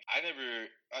saying like I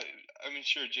mean,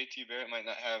 sure, JT Barrett might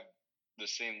not have the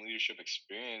same leadership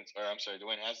experience, or I'm sorry,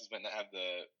 Dwayne Haskins might not have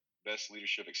the best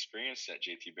leadership experience that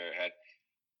JT Barrett had,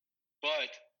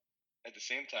 but at the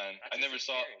same time, that's just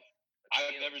experience. That's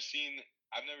I've skill.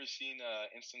 never seen an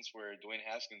instance where Dwayne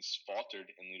Haskins faltered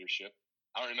in leadership.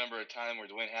 I don't remember a time where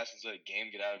Dwayne Haskins let a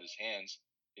game get out of his hands.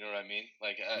 You know what I mean?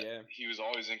 Like Yeah. he was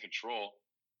always in control.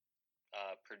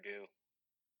 Purdue.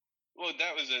 Well,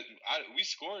 that was we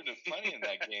scored plenty in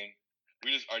that game.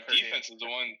 Our Purdue. defense is the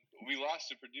one we lost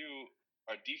to Purdue.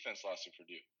 Our defense lost to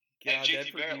Purdue. God, And JT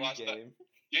that Barrett Purdue lost game.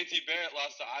 JT Barrett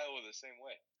lost to Iowa the same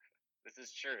way. This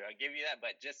is true. I give you that,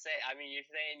 but just say. I mean, you're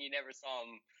saying you never saw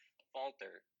him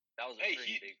falter. That was a Hey,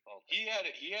 pretty big falter. He had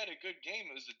a good game.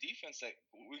 It was the defense that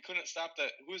we couldn't stop. That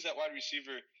who was that wide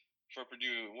receiver for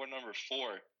Purdue? What number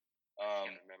 4? I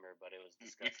can't remember, but it was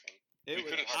disgusting. It We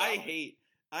was, couldn't stop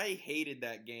I hated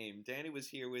that game. Danny was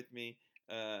here with me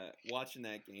watching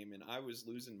that game, and I was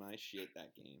losing my shit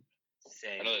that game.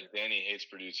 Same. I know that Danny hates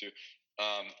Purdue too.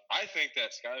 I think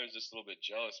that Skyler's just a little bit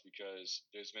jealous because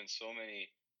there's been so many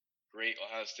great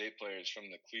Ohio State players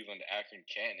from the Cleveland, Akron,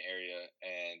 Canton area,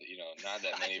 and not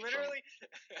that many Literally,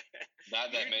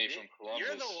 from Columbus.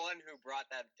 You're the one who brought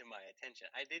that to my attention.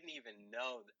 I didn't even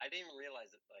know. I didn't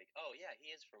realize it. Like, oh yeah,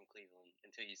 he is from Cleveland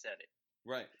until you said it.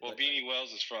 Right. Well, Beanie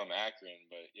Wells is from Akron,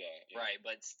 but yeah. Right,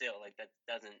 but still, like that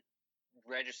doesn't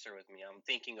register with me. I'm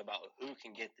thinking about who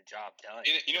can get the job done.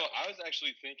 You know, I was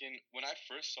actually thinking when I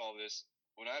first saw this.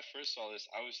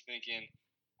 I was thinking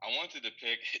I wanted to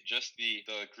pick just the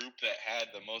group that had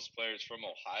the most players from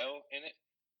Ohio in it,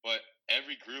 but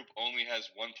every group only has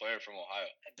one player from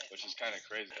Ohio, which is kind of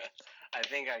crazy. I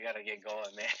think I gotta get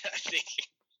going, man.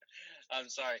 I'm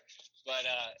sorry, but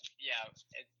yeah,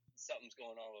 something's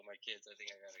going on with my kids. I think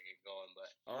I gotta get going. But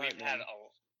All right, we've had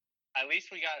at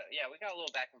least we got a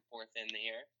little back and forth in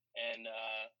here, and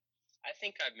I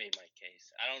think I've made my case.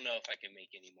 I don't know if I can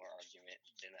make any more argument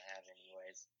than I have,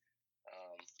 anyways.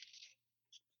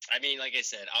 I mean, like I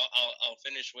said, I'll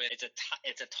finish with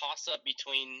it's a toss up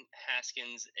between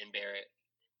Haskins and Barrett.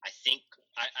 I think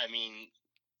I mean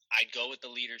I'd go with the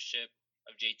leadership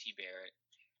of JT Barrett.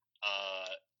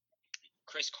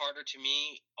 Chris Carter, to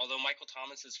me, although Michael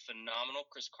Thomas is phenomenal,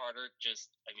 Chris Carter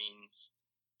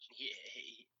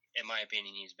he in my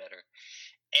opinion, he's better.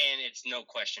 And it's no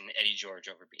question Eddie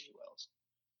George over Beanie Wells.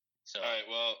 So, all right,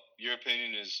 well, your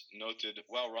opinion is noted.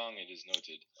 Well, wrong, it is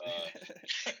noted.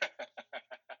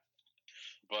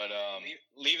 But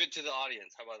leave it to the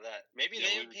audience. How about that? Maybe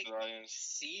they pick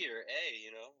C or A.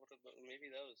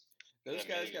 Maybe those. Those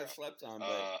guys got slept on,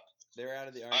 but they're out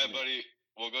of the argument. All right, buddy.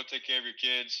 Well, go take care of your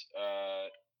kids.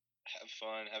 Have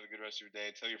fun. Have a good rest of your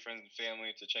day. Tell your friends and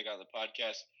family to check out the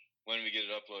podcast when we get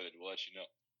it uploaded. We'll let you know.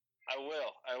 I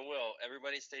will.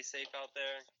 Everybody stay safe out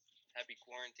there. Happy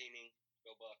quarantining.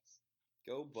 Go Bucks.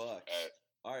 Go Bucks.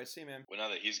 All right, see you, man. Well, now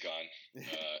that he's gone,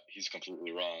 he's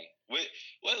completely wrong.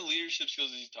 What leadership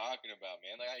skills is he talking about,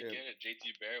 man? Like, I get it.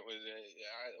 JT Barrett was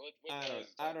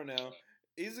I don't know.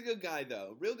 He's a good guy,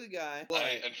 though. Real good guy.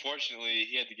 Unfortunately,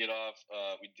 he had to get off.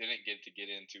 We didn't get to get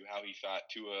into how he thought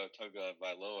Tua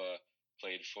Tagovailoa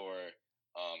played for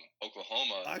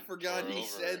Oklahoma. I forgot he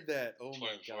said that. Oh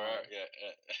my god! Yeah.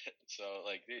 So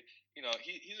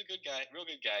he's a good guy, real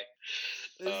good guy.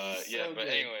 But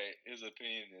anyway, his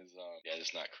opinion is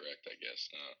just not correct, I guess.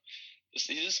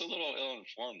 He's just a little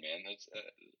ill-informed, man.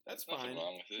 That's nothing fine.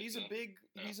 Wrong with it.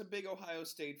 He's a big Ohio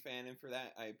State fan, and for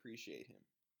that I appreciate him.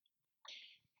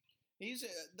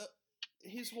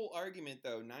 His whole argument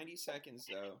though, 90 seconds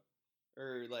though,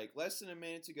 or like less than a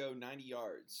minute to go, 90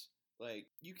 yards. Like,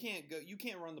 you can't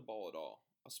run the ball at all.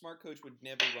 A smart coach would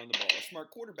never run the ball. A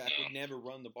smart quarterback would never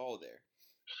run the ball there.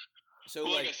 So,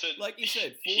 well, like you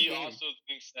said, full he game. also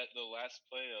thinks that the last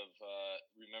play of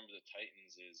Remember the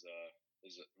Titans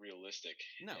is realistic.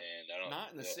 No, and I don't,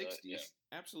 not in the 60s.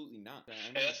 Absolutely not.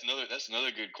 Hey, that's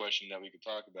another good question that we could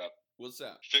talk about. What's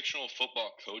that? Fictional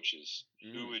football coaches.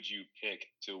 Who would you pick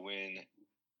to win?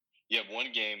 You have one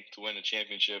game to win a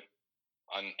championship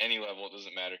on any level. It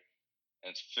doesn't matter. And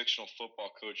it's fictional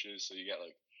football coaches. So you got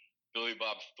like Billy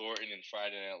Bob Thornton in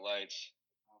Friday Night Lights,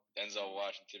 Denzel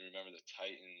Washington, Remember the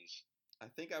Titans. I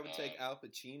think I would take Al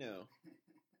Pacino.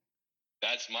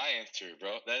 That's my answer,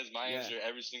 bro. That is my answer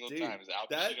every single time. Is Al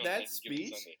Pacino that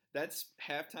speech, that's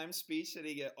halftime speech that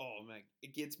he get. Oh man,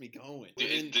 it gets me going.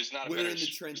 There's not a better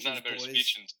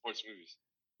speech in sports movies.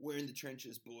 We're in the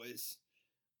trenches, boys.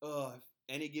 Oh,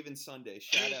 any given Sunday.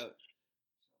 Shout out.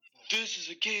 This is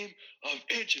a game of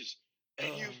inches.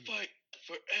 And you fight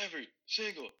for every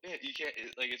single. You can't.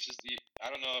 It's just. I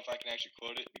don't know if I can actually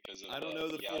quote it because of. I don't know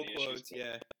the full quotes,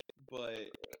 but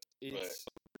it's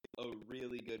a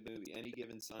really good movie. Any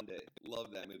Given Sunday, love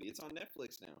that movie. It's on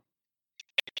Netflix now.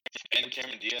 And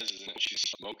Cameron Diaz is in it. She's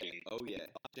smoking. Oh yeah,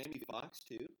 Jamie Foxx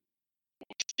too.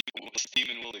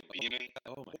 Stephen Willie Beeman.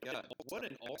 Oh my god, what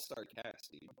an all-star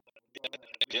cast, dude.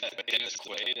 Yeah, Dennis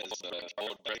Quaid as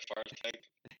old Brett Favre type.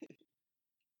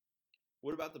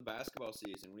 What about the basketball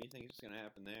season? What do you think is going to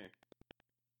happen there?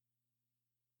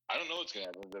 I don't know what's going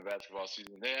to happen with the basketball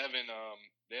season. They haven't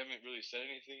really said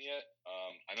anything yet.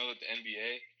 I know that the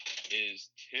NBA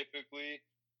is typically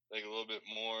like a little bit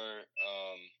more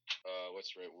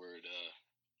what's the right word?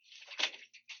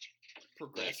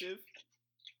 Progressive?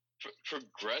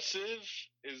 Progressive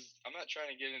is. I'm not trying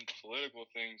to get into political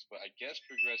things, but I guess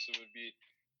progressive would be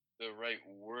the right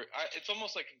word. It's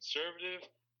almost like conservative.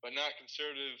 But not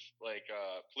conservative, like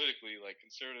politically, like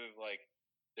conservative, like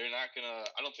they're not gonna.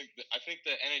 I think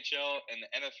the NHL and the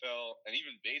NFL and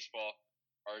even baseball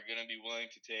are gonna be willing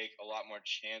to take a lot more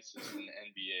chances than the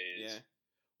NBA is. Yeah.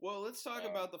 Well, let's talk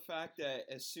about the fact that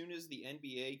as soon as the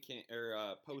NBA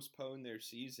postponed their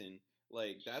season,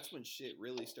 like that's when shit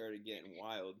really started getting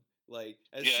wild. Like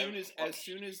as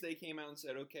soon as they came out and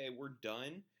said, "Okay, we're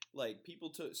done." Like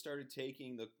people started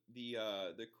taking the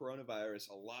coronavirus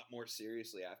a lot more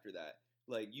seriously after that.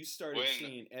 Like you started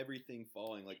seeing everything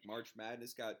falling. Like March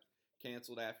Madness got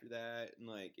canceled after that, and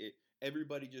like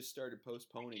everybody just started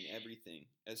postponing everything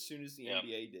as soon as the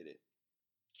NBA did it.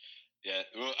 Yeah,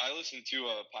 well, I listened to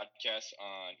a podcast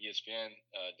on ESPN,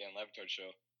 Dan Le Batard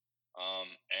show,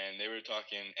 and they were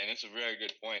talking, and it's a very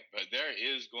good point. But there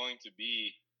is going to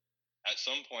be, at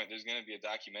some point, there's going to be a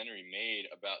documentary made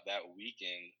about that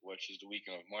weekend, which is the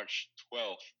weekend of March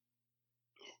 12th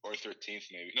or 13th,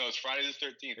 maybe. No, it's Friday the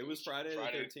 13th. It was Friday the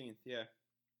 13th, yeah.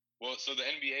 Well, so the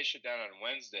NBA shut down on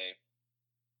Wednesday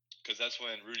because that's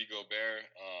when Rudy Gobert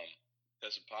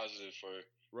tested positive for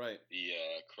the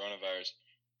coronavirus.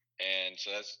 And so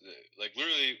that's like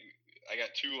literally, I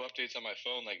got 2 updates on my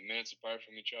phone, like minutes apart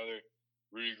from each other.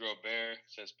 Rudy Gobert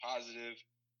says positive.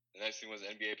 The next thing was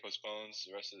the NBA postpones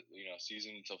the rest of the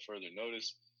season until further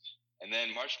notice. And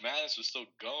then March Madness was still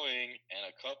going, and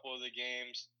a couple of the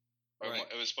games,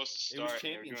 it was supposed to start. It was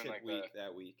championship week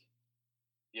that week.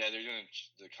 Yeah, they're doing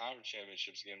the conference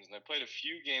championships games, and they played a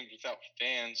few games without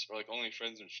fans, or like only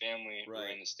friends and family were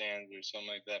in the stands or something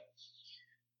like that.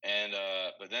 And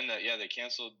but then they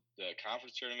canceled the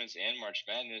conference tournaments and March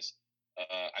Madness.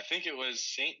 I think it was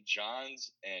St.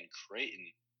 John's and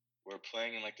Creighton were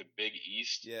playing in like the Big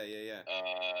East. Yeah.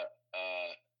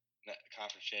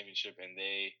 Conference championship, and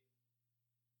they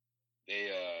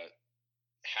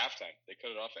halftime. They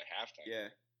cut it off at halftime.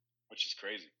 Yeah, which is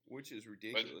crazy. Which is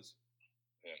ridiculous.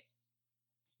 Yeah.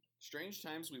 Strange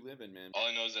times we live in, man. All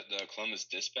I know is that the Columbus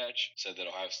Dispatch said that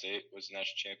Ohio State was the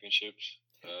national championships.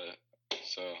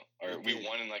 We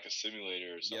won in like a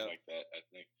simulator or something like that, I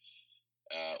think.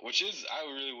 Which is, I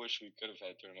really wish we could have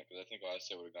had a tournament because I think Ohio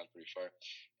State would have gone pretty far.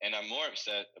 And I'm more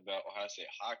upset about Ohio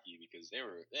State hockey because they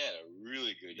had a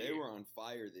really good year. They were on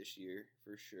fire this year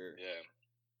for sure. Yeah.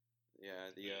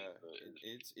 Yeah,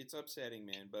 it's upsetting,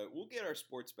 man. But we'll get our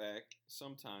sports back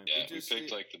sometime. Yeah, we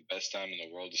picked like the best time in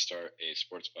the world to start a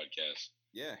sports podcast.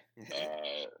 Yeah,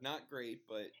 not great,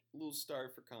 but a little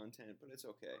start for content, but it's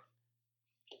okay.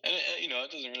 And it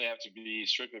doesn't really have to be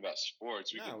strictly about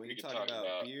sports. We can talk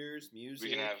about beers, music.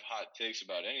 We can have hot takes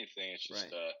about anything. It's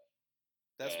just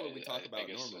that's what we talk about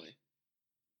normally.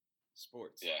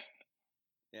 Sports. Yeah.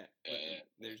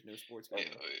 There's no sports going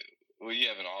on. Well, you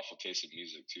have an awful taste of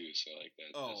music too, so like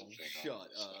that. Oh, shut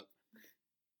up!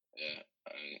 Yeah,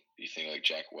 you think like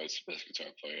Jack White's the best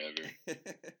guitar player ever?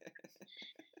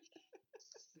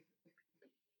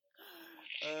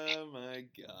 Oh my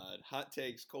God! Hot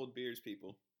takes, cold beers,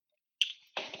 people.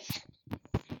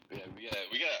 Yeah,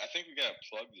 we got. I think we got to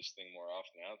plug this thing more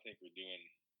often. I don't think we're doing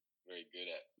very good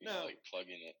at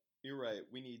plugging it. You're right.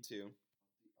 We need to.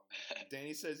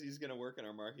 Danny says he's going to work in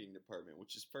our marketing department,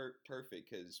 which is perfect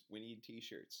because we need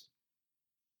T-shirts.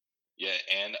 Yeah,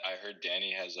 and I heard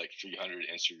Danny has like 300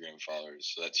 Instagram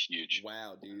followers, so that's huge.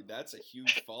 Wow, dude, that's a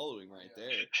huge following right there.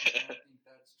 I don't think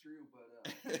that's true, but...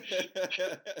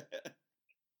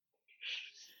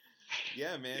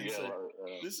 Yeah, man. So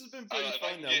this has been pretty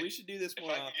fun, though. We should do this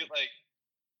more often. If I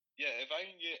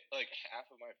can get like half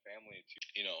of my family to,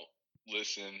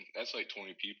 listen, that's like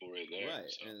 20 people right there. Right,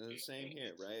 so, and the same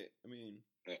here, right? I mean,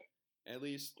 at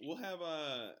least we'll have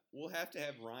to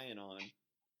have Ryan on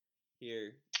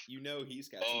here. He's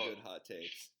got some good hot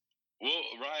takes. Well,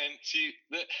 Ryan, see,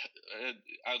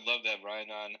 I'd love to have Ryan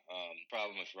on.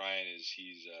 Problem with Ryan is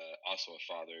he's also a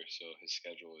father, so his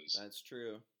schedule is... That's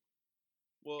true.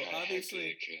 Well,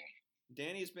 obviously,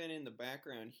 Danny's been in the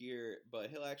background here, but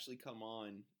he'll actually come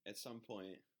on at some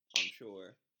point, I'm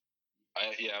sure.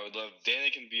 I would love...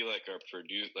 Danny can be like our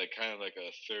producer, like kind of like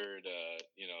a third,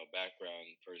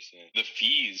 background person. The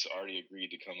Fees already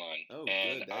agreed to come on. Oh,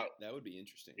 good. That would be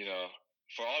interesting.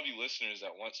 For all of you listeners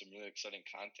that want some really exciting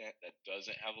content that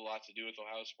doesn't have a lot to do with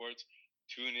Ohio sports,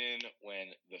 tune in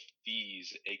when the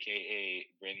Fees, a.k.a.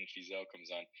 Brandon Fiesel, comes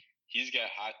on. He's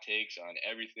got hot takes on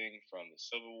everything from the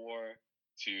Civil War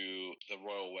to the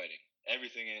royal wedding.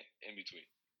 Everything in between.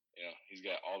 He's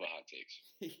got all the hot takes.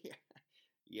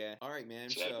 Yeah. All right, man.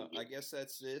 So I guess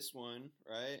that's this one,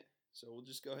 right? So we'll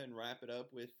just go ahead and wrap it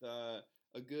up with a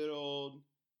good old...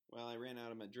 Well, I ran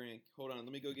out of my drink. Hold on.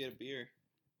 Let me go get a beer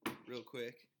real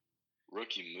quick.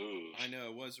 Rookie move. I know,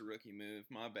 it was a rookie move.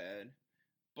 My bad.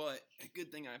 But a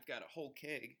good thing I've got a whole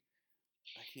keg.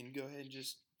 I can go ahead and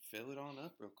just fill it on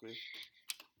up real quick.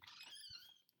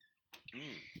 Let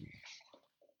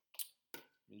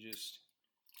me just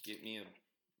get me a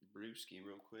brewski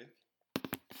real quick.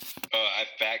 I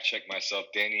fact-checked myself.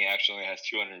 Danny actually only has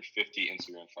 250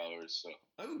 Instagram followers. So.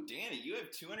 Oh, Danny, you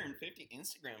have 250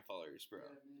 Instagram followers, bro.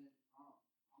 Yeah, man.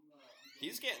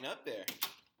 He's getting up there.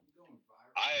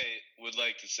 I would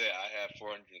like to say I have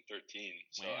 413.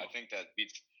 So wow. I think that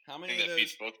beats. How many of those?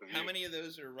 Beats both of you. How many of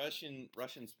those are Russian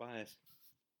spies?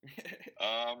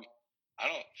 I I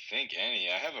don't think any.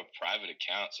 I have a private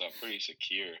account, so I'm pretty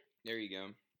secure. There you go.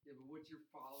 Yeah, but what's your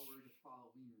follower to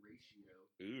following ratio?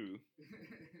 Ooh.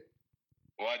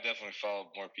 Well, I definitely follow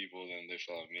more people than they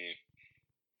follow me.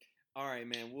 All right,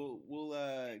 man. We'll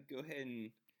go ahead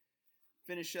and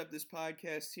finish up this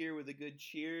podcast here with a good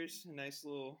cheers. A nice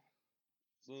little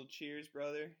cheers,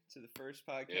 brother, to the first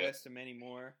podcast and many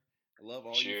more. I love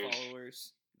all you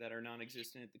followers that are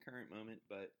non-existent at the current moment,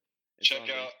 but check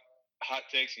out Hot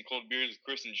Takes and Cold Beers with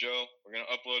Chris and Joe. We're gonna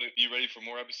upload it. Be ready for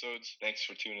more episodes. Thanks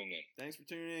for tuning in. Thanks for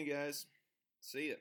tuning in, guys. See ya.